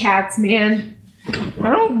get cats, man. I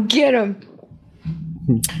don't get them.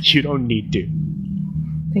 You don't need to.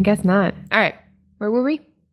 I guess not. All right. Where were we?